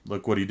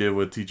 look what he did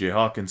with TJ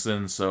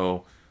Hawkinson,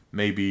 so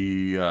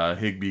maybe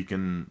Higbee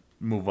can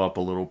move up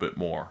a little bit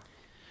more.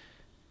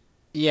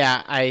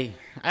 Yeah, I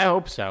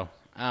hope so.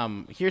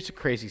 Here's a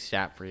crazy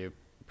stat for you.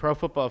 Pro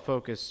Football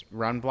Focus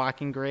run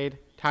blocking grade.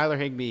 Tyler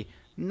Higbee,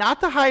 not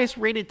the highest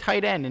rated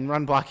tight end in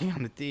run blocking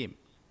on the team.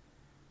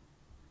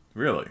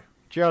 Really?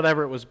 Gerald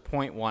Everett was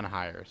 0.1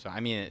 higher. So, I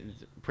mean,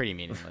 it's pretty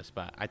meaningless,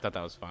 but I thought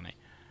that was funny.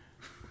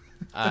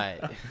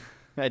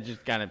 That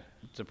just kind of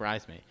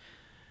surprised me.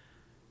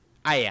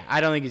 I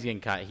don't think he's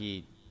getting cut.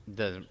 He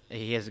doesn't.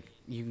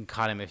 You can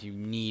cut him if you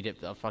need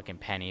a fucking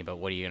penny, but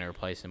what are you going to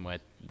replace him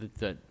with?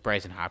 The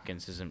Bryson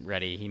Hopkins isn't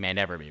ready. He may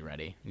never be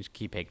ready. Just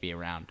keep Higbee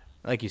around.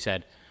 Like you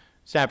said,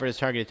 Stafford has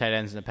targeted tight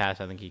ends in the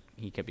past. I think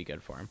he could be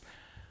good for him.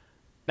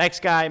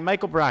 Next guy,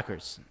 Michael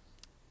Brockers.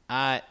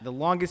 The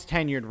longest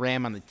tenured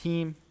Ram on the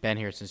team. Been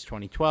here since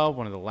 2012.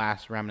 One of the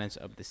last remnants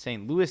of the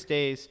St. Louis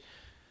days.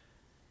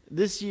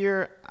 This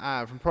year,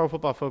 from Pro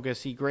Football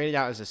Focus, he graded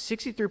out as a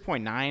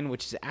 63.9,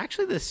 which is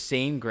actually the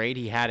same grade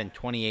he had in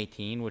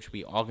 2018, which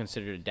we all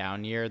considered a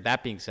down year.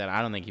 That being said,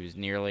 I don't think he was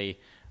nearly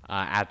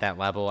at that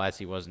level as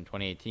he was in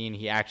 2018.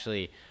 He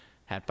actually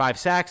had 5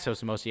 sacks, so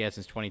it's the most he had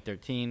since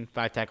 2013,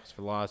 5 tackles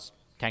for loss,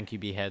 10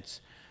 QB hits.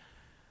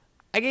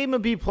 I gave him a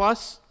B+,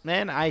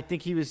 man. I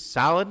think he was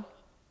solid.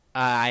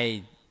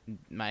 My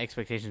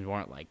expectations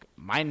weren't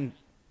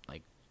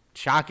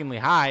shockingly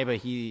high, but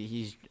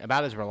he's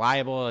about as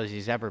reliable as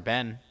he's ever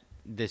been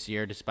this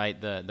year,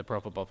 despite the Pro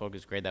Football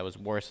Focus grade that was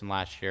worse than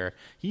last year.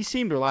 He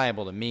seemed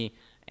reliable to me,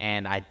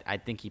 and I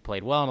think he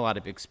played well in a lot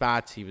of big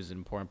spots. He was an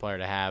important player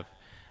to have.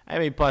 I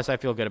mean, plus, I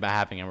feel good about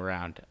having him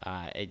around.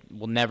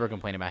 We'll never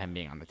complain about him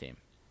being on the team.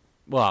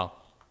 Well,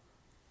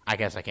 I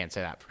guess I can't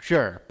say that for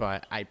sure,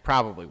 but I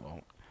probably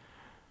won't.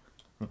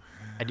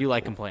 I do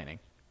like complaining.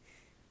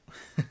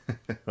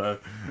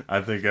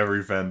 I think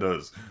every fan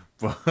does.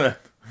 But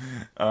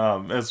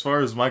as far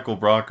as Michael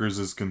Brockers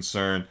is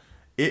concerned,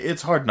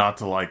 it's hard not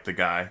to like the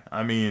guy.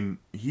 I mean,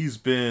 he's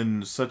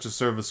been such a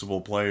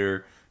serviceable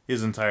player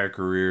his entire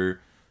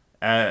career.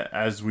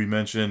 As we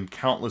mentioned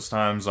countless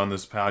times on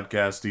this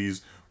podcast,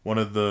 he's one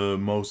of the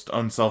most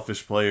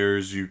unselfish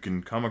players you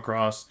can come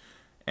across.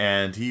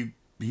 And he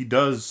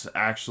does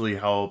actually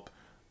help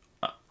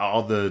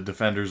all the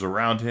defenders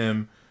around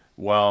him,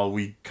 while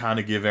we kind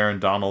of give Aaron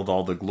Donald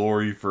all the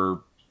glory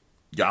for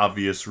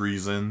obvious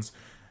reasons.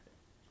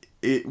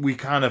 We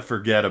kind of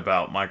forget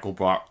about Michael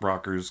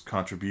Brockers'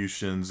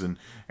 contributions, and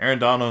Aaron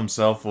Donald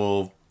himself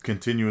will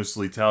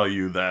continuously tell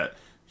you that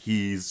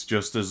he's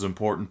just as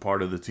important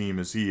part of the team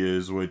as he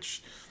is,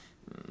 which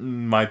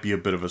might be a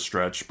bit of a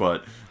stretch,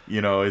 but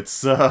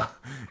it's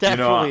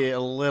definitely a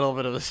little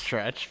bit of a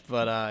stretch,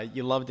 but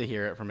you love to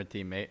hear it from a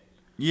teammate.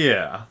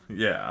 Yeah.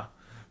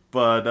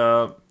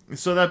 But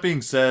so that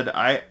being said,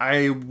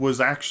 I was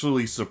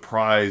actually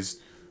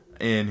surprised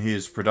in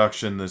his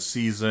production this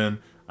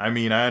season. I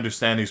mean, I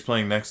understand he's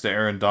playing next to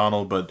Aaron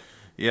Donald, but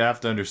you have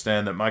to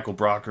understand that Michael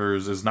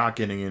Brockers is not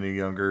getting any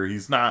younger.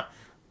 He's not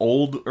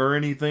old or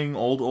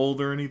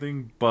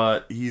anything,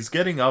 but he's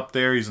getting up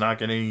there. He's not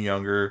getting any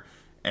younger,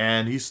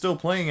 and he's still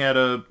playing at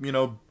a,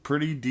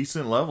 pretty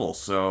decent level.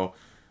 So,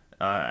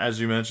 as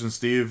you mentioned,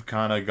 Steve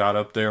kind of got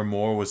up there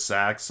more with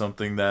sacks,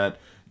 something that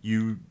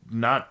you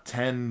not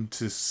tend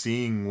to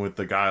seeing with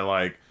a guy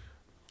like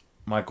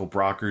Michael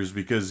Brockers,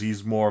 because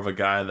he's more of a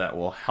guy that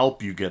will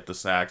help you get the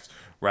sacks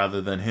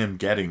rather than him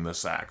getting the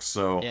sacks.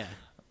 So yeah,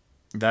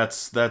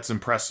 that's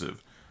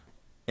impressive.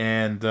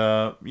 And,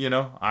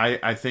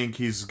 I think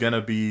he's going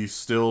to be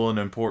still an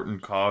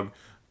important cog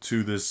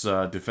to this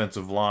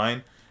defensive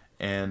line,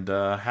 and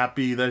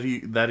happy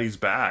that he's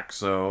back.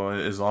 So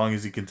as long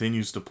as he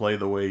continues to play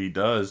the way he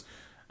does,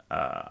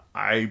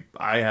 I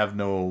have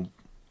no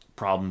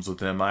problems with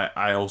him.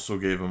 I also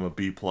gave him a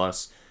B+.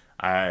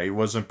 I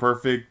wasn't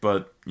perfect,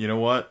 but you know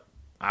what?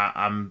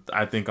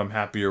 I think I'm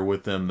happier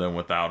with him than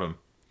without him.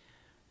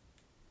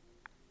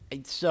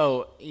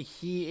 So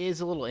he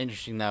is a little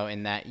interesting though,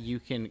 in that you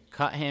can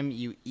cut him,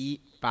 you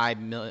eat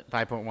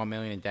 $5.1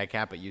 million in dead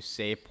cap, but you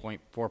save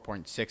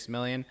 $4.6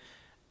 million.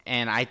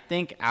 And I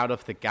think out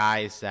of the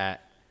guys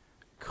that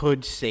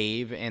could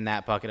save in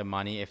that bucket of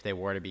money if they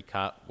were to be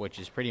cut, which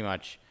is pretty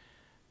much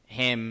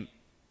him,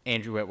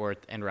 Andrew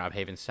Whitworth, and Rob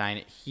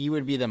Havenstein, he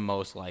would be the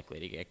most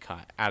likely to get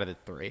cut out of the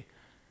three,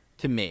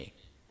 to me,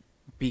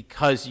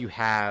 because you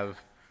have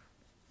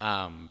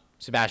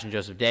Sebastian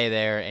Joseph Day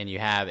there, and you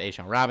have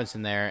A'Shawn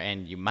Robinson there,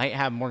 and you might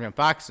have Morgan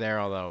Fox there,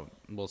 although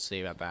we'll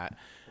see about that.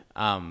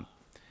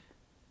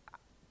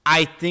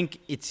 I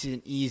think it's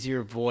an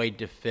easier void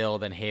to fill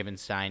than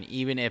Havenstein,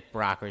 even if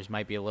Brockers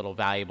might be a little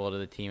valuable to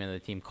the team and the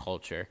team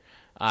culture.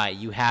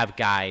 You have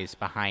guys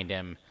behind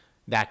him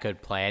that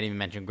could play. I didn't even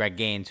mention Greg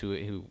Gaines,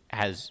 who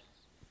has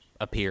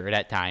appeared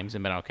at times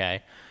and been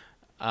okay.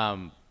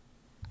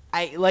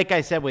 Like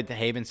I said with the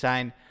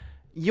Havenstein,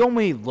 you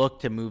only look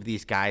to move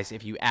these guys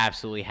if you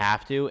absolutely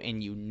have to,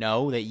 and you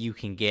know that you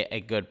can get a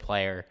good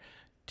player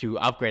to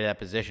upgrade that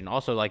position.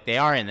 Also, they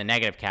are in the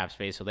negative cap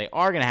space, so they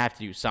are going to have to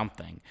do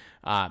something.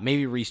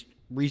 Maybe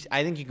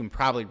I think you can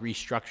probably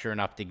restructure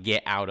enough to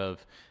get out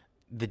of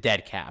the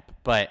dead cap.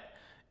 But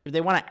if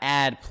they want to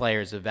add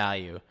players of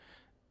value,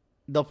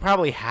 they'll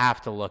probably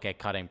have to look at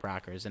cutting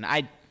Brockers. And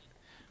I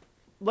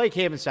like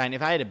Havenstein.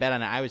 If I had to bet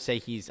on it, I would say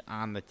he's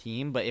on the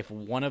team. But if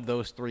one of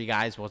those three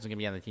guys wasn't going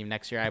to be on the team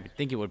next year, I would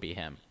think it would be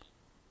him.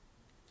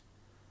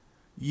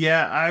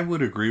 Yeah, I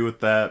would agree with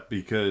that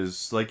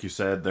because, like you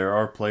said, there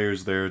are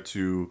players there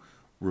to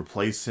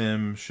replace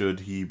him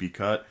should he be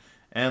cut.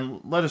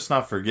 And let us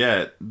not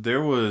forget,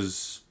 there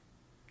was,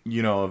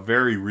 a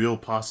very real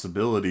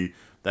possibility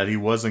that he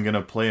wasn't going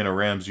to play in a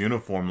Rams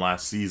uniform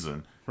last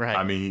season. Right.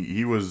 I mean,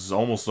 he was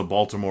almost a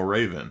Baltimore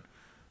Raven.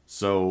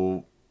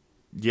 So,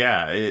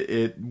 yeah,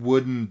 it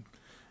wouldn't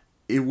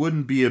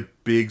be a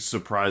big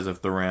surprise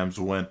if the Rams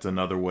went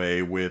another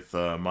way with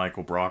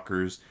Michael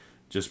Brockers,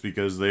 just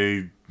because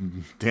they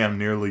damn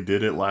nearly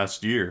did it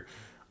last year.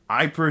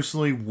 I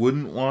personally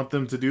wouldn't want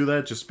them to do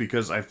that just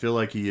because I feel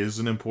like he is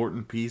an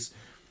important piece.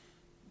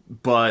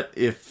 But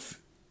if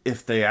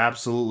they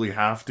absolutely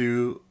have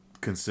to,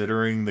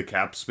 considering the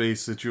cap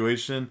space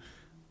situation,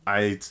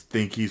 I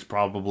think he's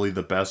probably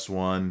the best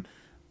one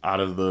out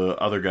of the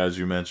other guys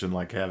you mentioned,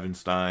 like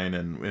Havenstein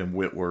and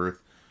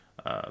Whitworth.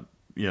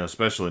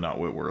 Especially not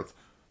Whitworth,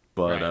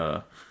 but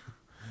Right.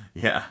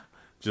 yeah,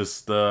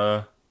 just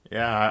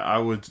I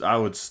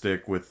would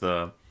stick with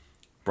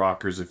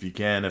Brockers if you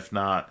can. If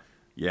not,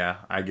 yeah,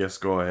 I guess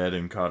go ahead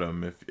and cut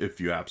him if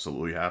you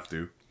absolutely have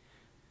to.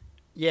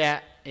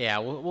 Yeah,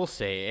 we'll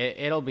see.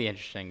 It'll be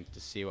interesting to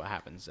see what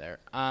happens there.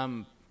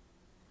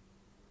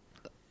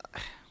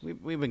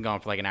 We've been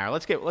going for like an hour.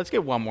 Let's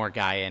get one more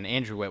guy in,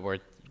 Andrew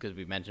Whitworth, because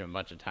we've mentioned him a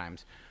bunch of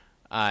times.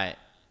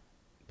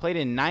 Played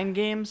in 9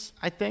 games,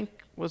 I think,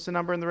 was the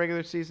number in the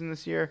regular season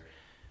this year.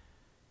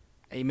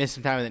 He missed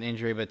some time with an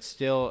injury, but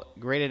still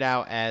graded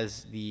out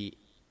as the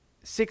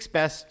 6th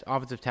best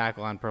offensive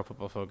tackle on Pro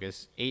Football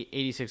Focus,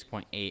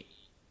 86.8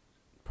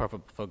 Pro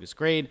Football Focus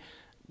grade.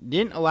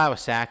 Didn't allow a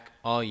sack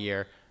all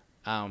year.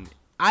 I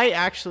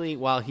actually,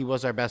 while he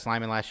was our best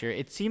lineman last year,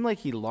 it seemed like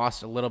he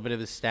lost a little bit of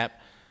his step.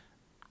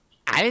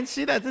 I didn't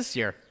see that this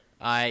year.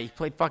 He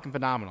played fucking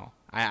phenomenal.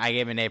 I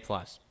gave him an A+.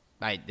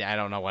 I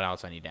don't know what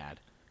else I need to add.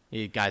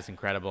 The guy's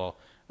incredible.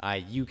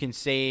 You can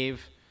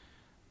save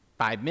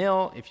 $5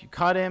 million if you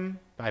cut him,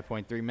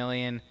 $5.3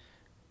 million.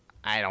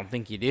 I don't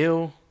think you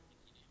do.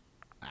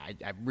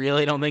 I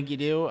really don't think you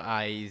do.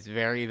 He's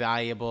very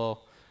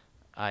valuable.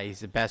 He's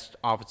the best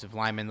offensive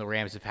lineman the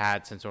Rams have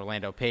had since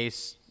Orlando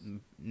Pace.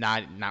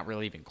 Not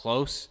really even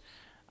close.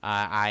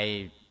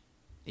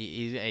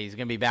 He's going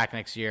to be back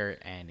next year,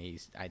 and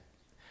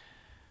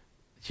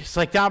just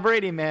like Tom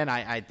Brady, man.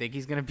 I think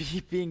he's going to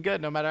be being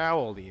good no matter how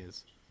old he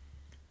is.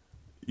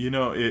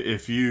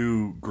 If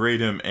you grade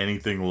him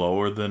anything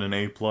lower than an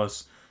A+,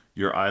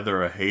 you're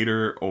either a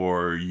hater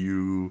or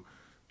you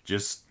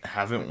just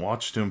haven't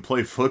watched him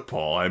play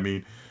football. I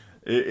mean,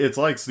 it's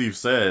like Steve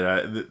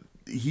said.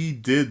 He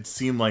did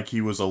seem like he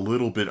was a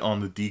little bit on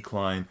the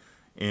decline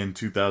in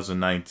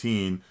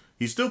 2019.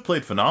 He still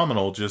played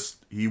phenomenal,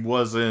 just he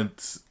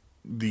wasn't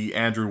the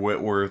Andrew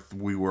Whitworth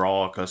we were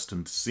all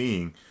accustomed to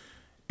seeing.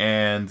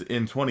 And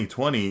in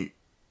 2020,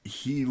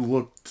 he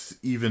looked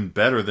even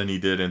better than he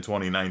did in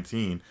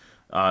 2019,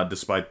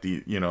 despite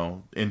the,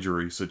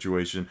 injury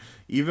situation.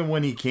 Even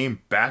when he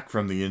came back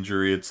from the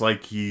injury, it's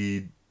like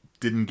he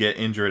didn't get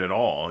injured at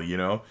all,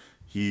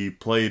 He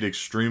played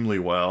extremely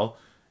well.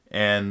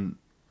 And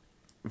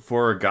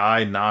for a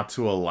guy not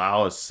to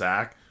allow a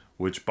sack,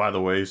 which, by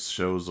the way,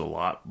 shows a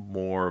lot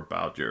more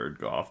about Jared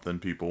Goff than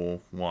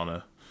people want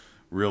to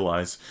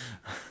realize.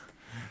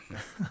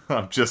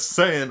 I'm just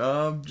saying.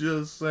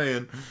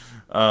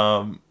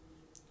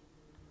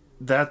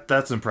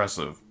 That's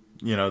impressive.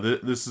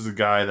 This is a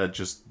guy that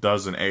just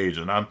doesn't age,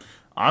 and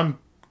I'm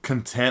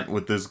content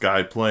with this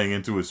guy playing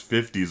into his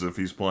 50s if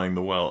he's playing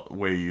the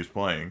way he's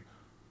playing.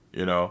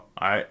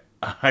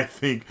 I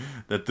think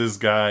that this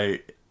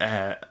guy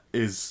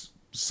is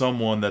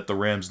someone that the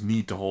Rams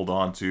need to hold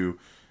on to,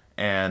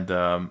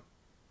 and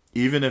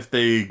even if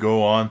they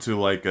go on to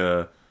like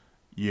a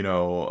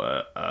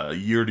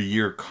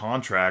year-to-year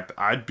contract,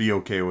 I'd be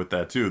okay with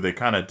that too. They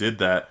kind of did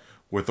that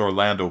with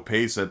Orlando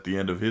Pace at the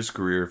end of his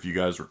career, if you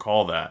guys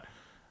recall that.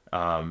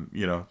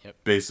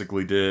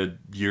 Basically did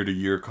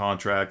year-to-year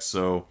contracts,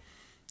 so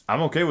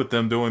I'm okay with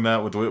them doing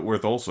that with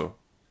Whitworth also.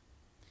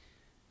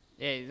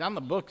 Yeah, he's on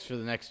the books for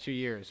the next 2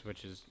 years,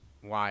 which is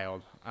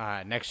wild.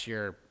 Next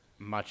year,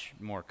 much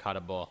more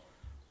cuttable.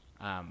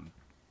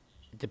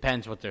 It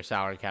depends what their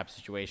salary cap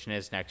situation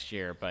is next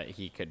year, but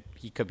he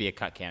could be a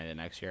cut candidate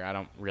next year. I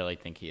don't really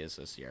think he is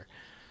this year.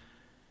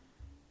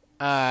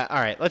 All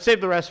right, let's save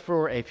the rest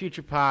for a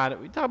future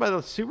pod. We talked about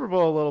the Super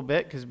Bowl a little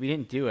bit because we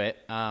didn't do it.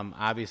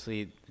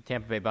 Obviously, the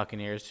Tampa Bay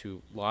Buccaneers,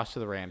 who lost to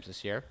the Rams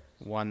this year,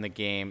 won the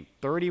game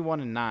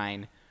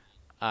 31-9.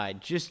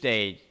 Just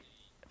a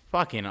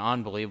fucking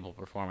unbelievable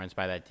performance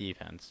by that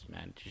defense,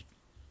 man. Just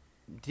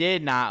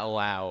did not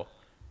allow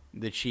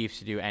the Chiefs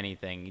to do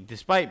anything,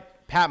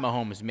 despite Pat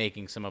Mahomes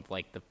making some of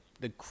like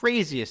the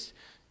craziest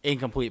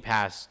incomplete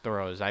pass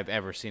throws I've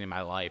ever seen in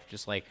my life,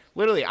 just like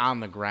literally on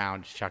the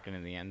ground, just chucking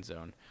in the end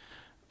zone.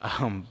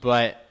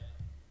 But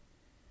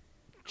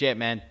shit,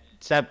 man,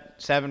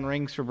 7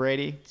 rings for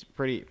Brady. It's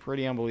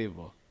pretty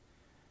unbelievable.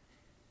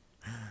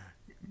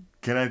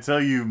 Can I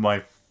tell you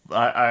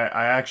I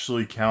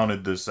actually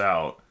counted this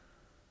out.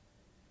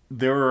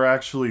 There were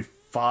actually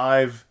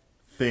 5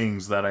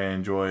 things that I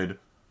enjoyed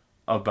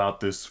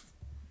about this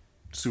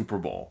Super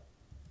Bowl.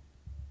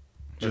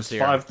 Just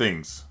 5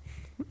 things.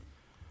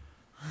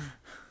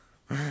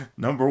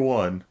 Number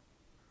 1,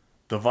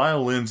 the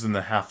violins in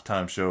the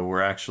halftime show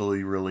were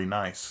actually really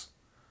nice.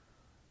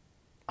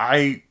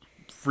 I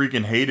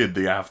freaking hated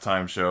the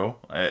halftime show.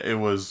 It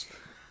was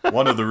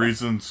one of the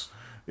reasons.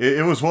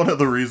 It was one of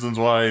the reasons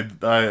why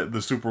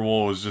the Super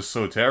Bowl was just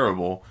so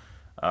terrible.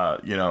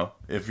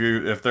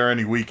 If there are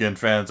any Weeknd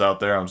fans out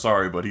there, I'm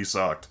sorry, but he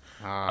sucked.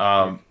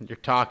 You're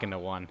talking to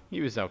one. He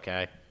was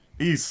okay.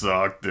 He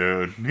sucked,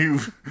 dude.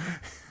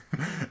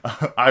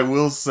 I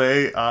will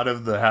say, out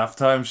of the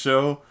halftime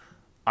show,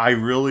 I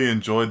really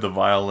enjoyed the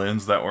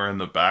violins that were in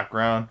the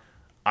background.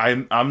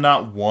 I'm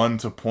not one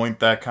to point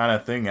that kind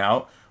of thing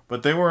out,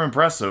 but they were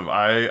impressive.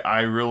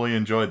 I really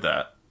enjoyed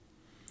that.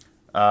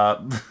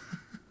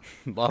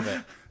 Love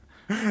it.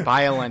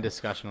 Violin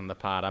discussion on the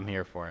pod. I'm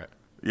here for it.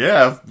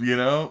 Yeah,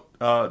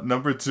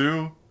 number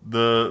 2,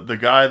 the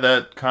guy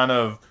that kind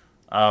of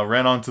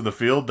ran onto the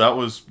field, that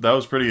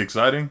was pretty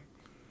exciting.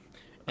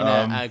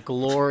 And a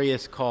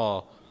glorious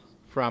call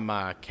from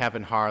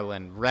Kevin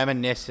Harlan,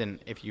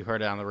 reminiscent, if you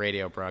heard it on the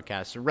radio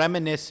broadcast,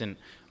 reminiscent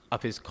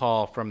of his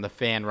call from the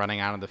fan running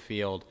out of the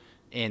field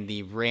in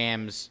the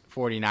Rams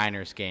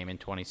 49ers game in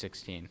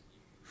 2016.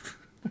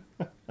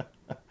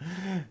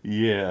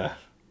 Yeah,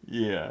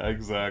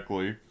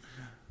 exactly.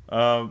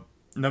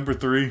 Number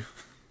 3,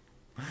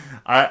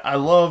 I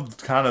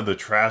loved kind of the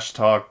trash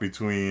talk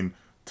between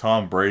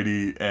Tom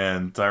Brady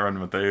and Tyrann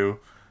Mathieu,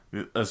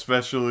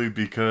 especially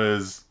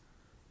because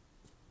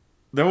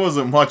there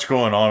wasn't much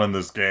going on in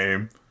this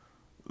game.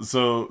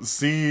 So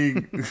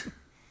seeing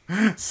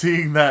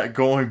that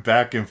going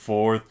back and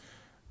forth,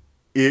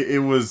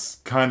 it was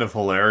kind of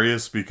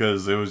hilarious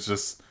because it was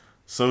just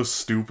so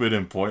stupid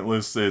and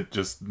pointless. It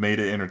just made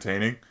it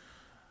entertaining.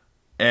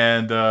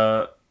 And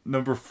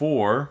number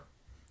 4,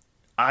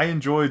 I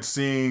enjoyed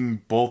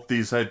seeing both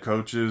these head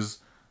coaches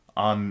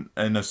in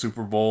a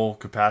Super Bowl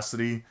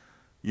capacity.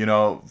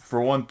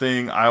 For one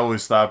thing, I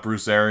always thought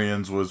Bruce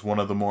Arians was one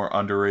of the more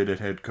underrated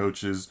head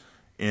coaches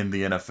in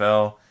the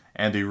NFL.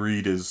 Andy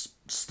Reid is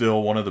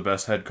still one of the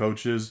best head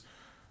coaches.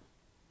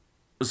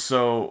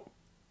 So,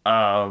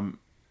 kind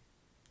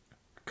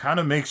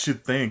of makes you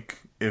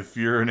think, if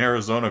you're an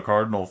Arizona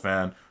Cardinal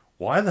fan,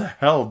 why the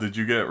hell did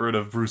you get rid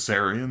of Bruce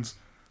Arians?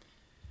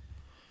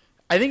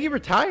 I think he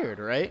retired,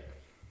 right?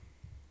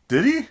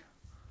 Did he?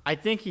 I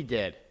think he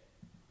did.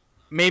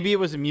 Maybe it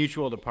was a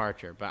mutual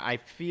departure, but I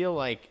feel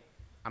like,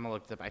 I'm going to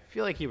look it up. I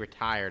feel like he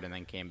retired and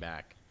then came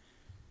back.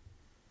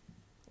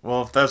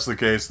 Well, if that's the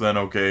case, then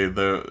okay,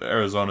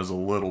 Arizona's a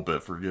little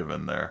bit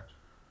forgiven there.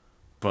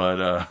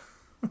 But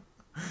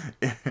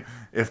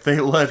if they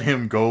let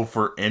him go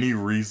for any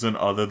reason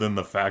other than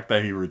the fact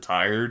that he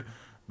retired,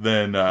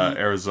 then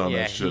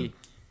Arizona should.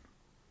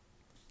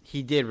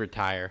 He did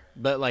retire,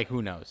 but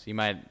who knows? He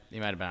might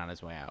have been on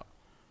his way out.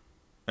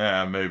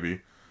 Yeah,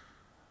 maybe.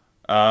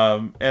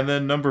 And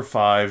then number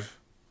 5,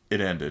 it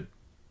ended.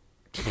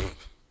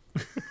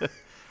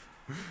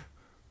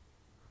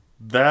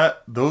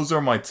 Those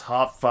are my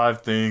top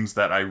 5 things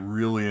that I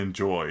really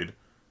enjoyed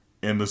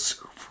in the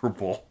Super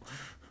Bowl.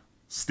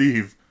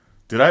 Steve,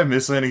 did I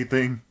miss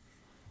anything?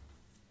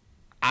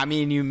 I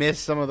mean, you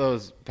missed some of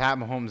those Pat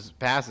Mahomes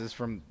passes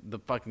from the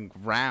fucking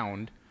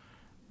ground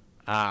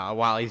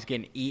while he's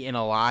getting eaten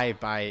alive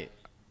by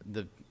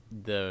the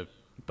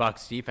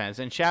Bucs defense.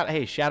 And shout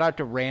out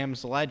to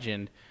Rams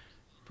legend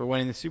for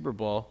winning the Super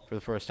Bowl for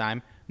the first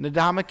time,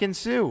 Ndamukong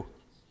Suh.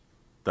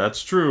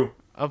 That's true.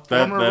 A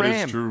former that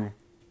Ram. is true.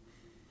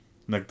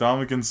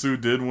 Ndamukong Suh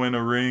did win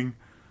a ring.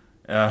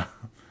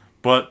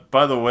 But,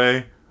 by the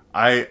way,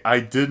 I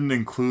didn't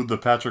include the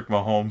Patrick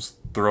Mahomes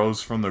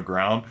throws from the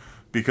ground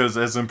because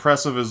as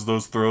impressive as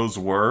those throws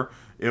were,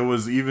 it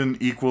was even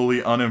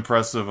equally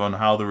unimpressive on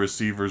how the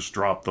receivers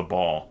dropped the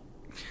ball.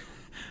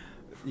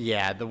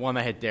 Yeah, the one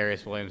that hit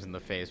Darius Williams in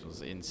the face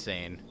was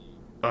insane.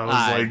 I was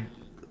like,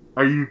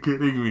 are you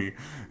kidding me?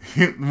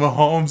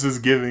 Mahomes is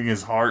giving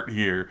his heart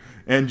here,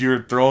 and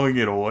you're throwing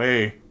it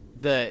away.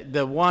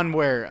 The one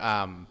where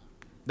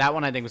that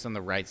one I think was on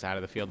the right side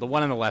of the field. The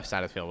one on the left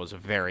side of the field was a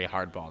very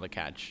hard ball to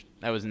catch.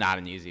 That was not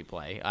an easy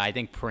play. I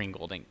think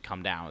Pringle didn't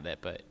come down with it,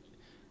 but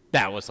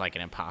that was like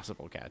an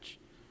impossible catch.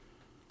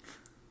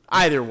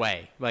 Either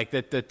way,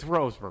 the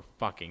throws were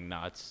fucking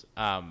nuts.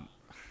 I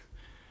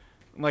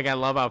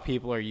love how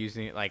people are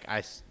using it.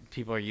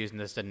 People are using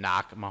this to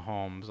knock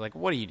Mahomes.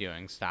 What are you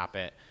doing? Stop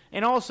it.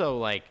 And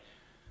also, I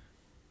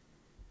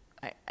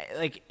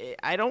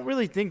don't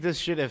really think this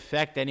should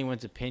affect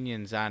anyone's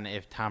opinions on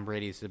if Tom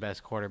Brady's the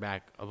best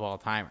quarterback of all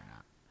time or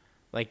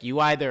not. You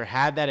either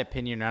had that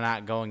opinion or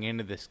not going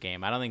into this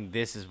game. I don't think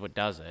this is what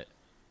does it.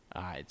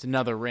 It's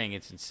another ring.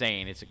 It's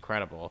insane. It's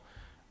incredible.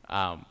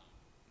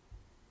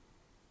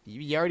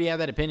 You already had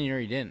that opinion or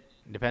you didn't.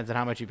 It depends on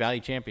how much you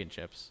value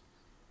championships.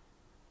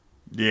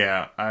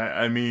 Yeah,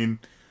 I mean,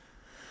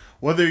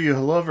 whether you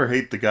love or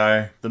hate the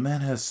guy, the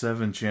man has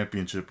 7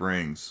 championship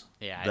rings.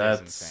 Yeah,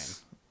 that's insane.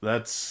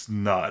 That's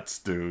nuts,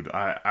 dude.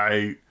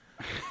 I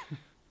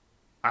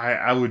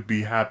would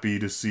be happy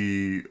to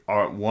see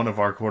one of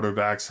our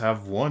quarterbacks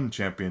have 1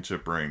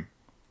 championship ring.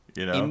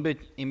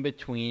 In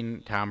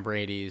between Tom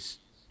Brady's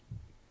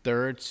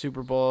 3rd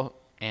Super Bowl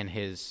and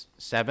his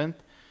 7th,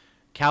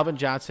 Calvin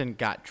Johnson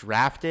got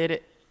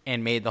drafted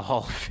and made the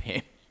Hall of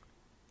Fame.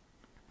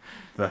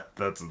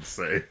 That's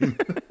insane.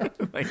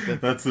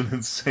 That's an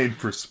insane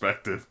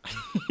perspective.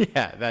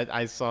 Yeah,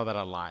 I saw that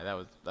online.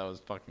 That was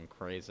fucking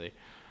crazy.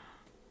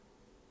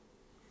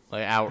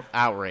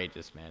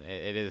 Outrageous, man.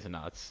 It is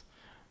nuts.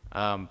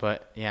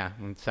 But yeah,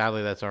 and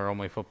sadly that's our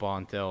only football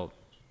until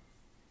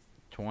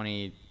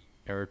till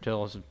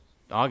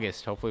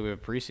August. Hopefully we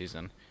have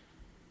preseason.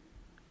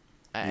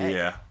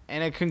 Yeah.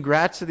 And a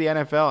congrats to the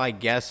NFL, I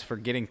guess, for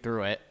getting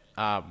through it.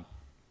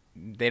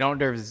 They don't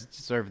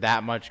deserve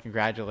that much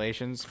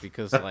congratulations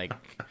because, like,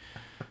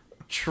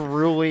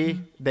 truly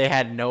they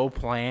had no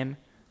plan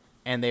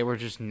and they were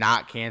just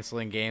not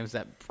canceling games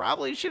that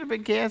probably should have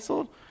been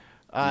canceled.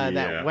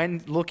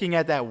 Looking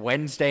at that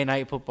Wednesday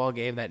night football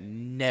game that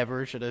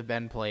never should have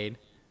been played,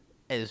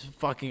 it is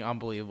fucking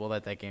unbelievable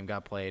that game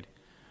got played.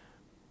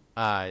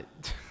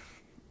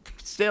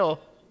 Still,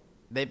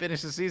 they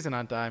finished the season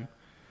on time.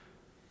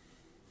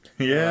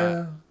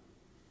 Yeah.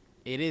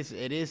 It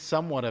is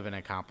somewhat of an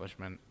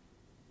accomplishment,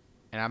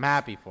 and I'm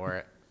happy for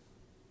it.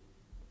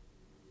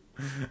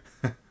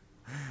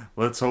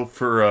 Let's hope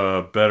for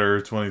a better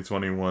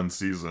 2021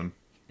 season.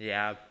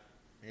 Yeah,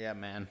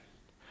 man.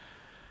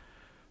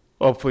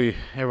 Hopefully,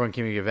 everyone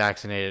can get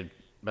vaccinated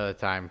by the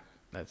time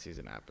that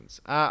season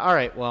happens. All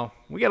right, well,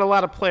 we got a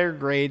lot of player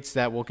grades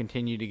that we'll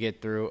continue to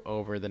get through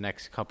over the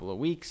next couple of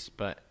weeks,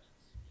 but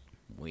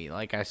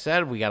like I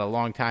said, we got a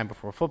long time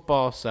before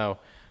football, so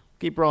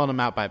keep rolling them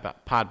out by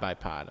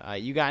pod.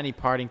 You got any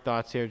parting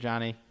thoughts here,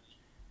 Johnny?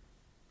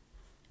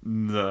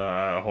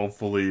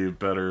 Hopefully a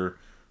better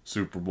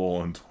Super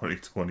Bowl in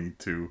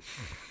 2022.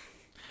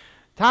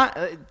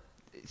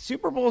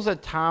 Super Bowls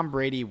that Tom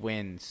Brady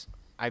wins,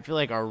 I feel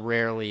like, are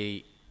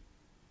rarely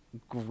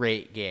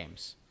great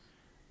games.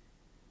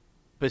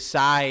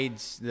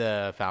 Besides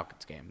the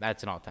Falcons game,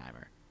 that's an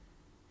all-timer.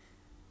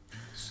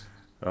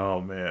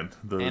 Oh man,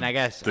 the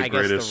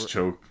greatest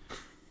choke.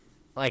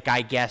 Like,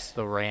 I guess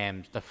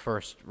the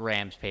first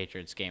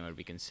Rams-Patriots game would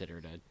be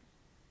considered a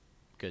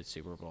good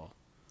Super Bowl.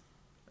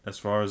 As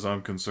far as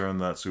I'm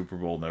concerned, that Super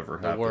Bowl never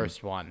happened. The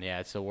worst one. Yeah,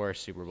 it's the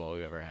worst Super Bowl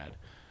we've ever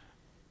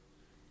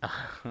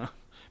had.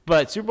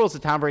 But Super Bowls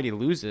that Tom Brady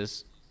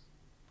loses,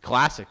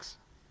 classics.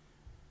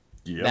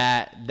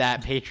 Yep.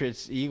 That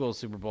Patriots-Eagles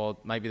Super Bowl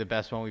might be the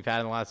best one we've had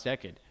in the last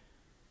decade.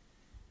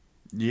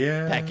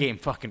 Yeah. That game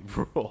fucking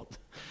ruled.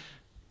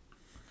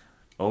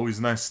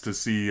 Always nice to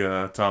see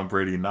Tom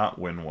Brady not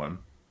win one.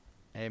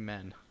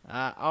 Amen.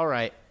 All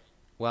right.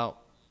 Well,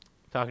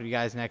 talking to you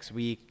guys next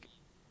week.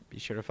 Be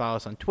sure to follow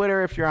us on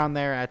Twitter if you're on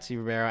there, at C.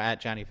 Ribeiro, at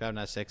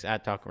Johnny596,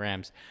 at Talk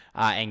Rams,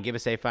 and give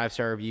us a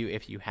 5-star review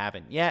if you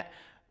haven't yet.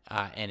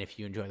 And if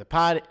you enjoy the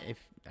pod,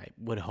 I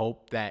would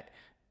hope that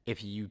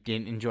if you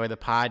didn't enjoy the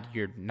pod,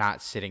 you're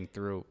not sitting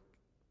through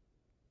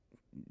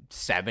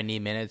 70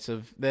 minutes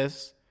of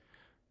this.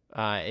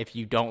 If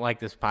you don't like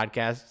this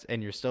podcast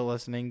and you're still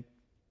listening,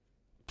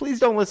 please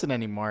don't listen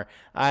anymore,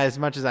 as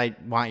much as I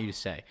want you to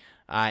say.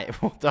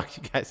 We'll talk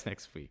to you guys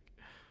next week.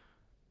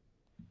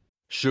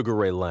 Sugar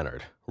Ray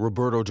Leonard,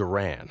 Roberto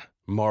Duran,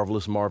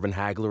 Marvelous Marvin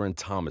Hagler, and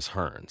Thomas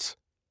Hearns.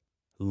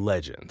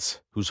 Legends,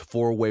 whose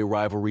four-way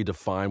rivalry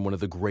defined one of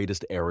the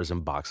greatest eras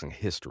in boxing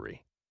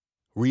history.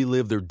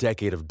 Relive their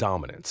decade of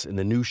dominance in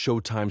the new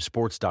Showtime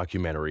sports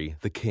documentary,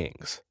 The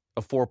Kings,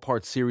 a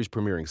 4-part series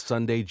premiering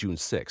Sunday, June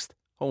 6th,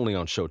 only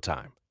on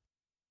Showtime.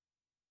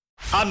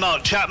 I'm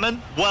Mark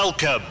Chapman.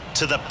 Welcome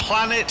to the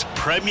Planet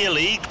Premier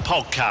League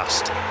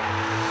podcast.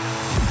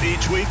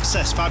 Each week,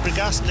 Cesc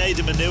Fabregas,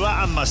 Nader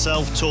Manua and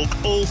myself talk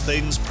all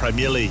things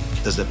Premier League.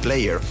 As a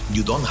player,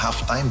 you don't have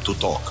time to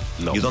talk.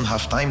 No. You don't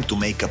have time to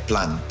make a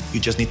plan. You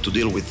just need to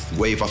deal with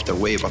wave after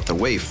wave after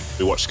wave.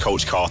 We watched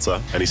Coach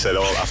Carter and he said,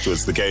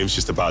 afterwards, the game's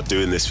just about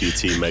doing this for your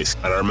teammates.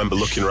 And I remember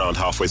looking around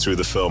halfway through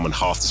the film and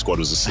half the squad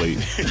was asleep.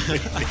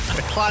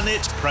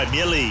 Planet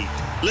Premier League.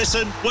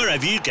 Listen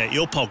wherever you get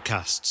your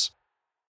podcasts.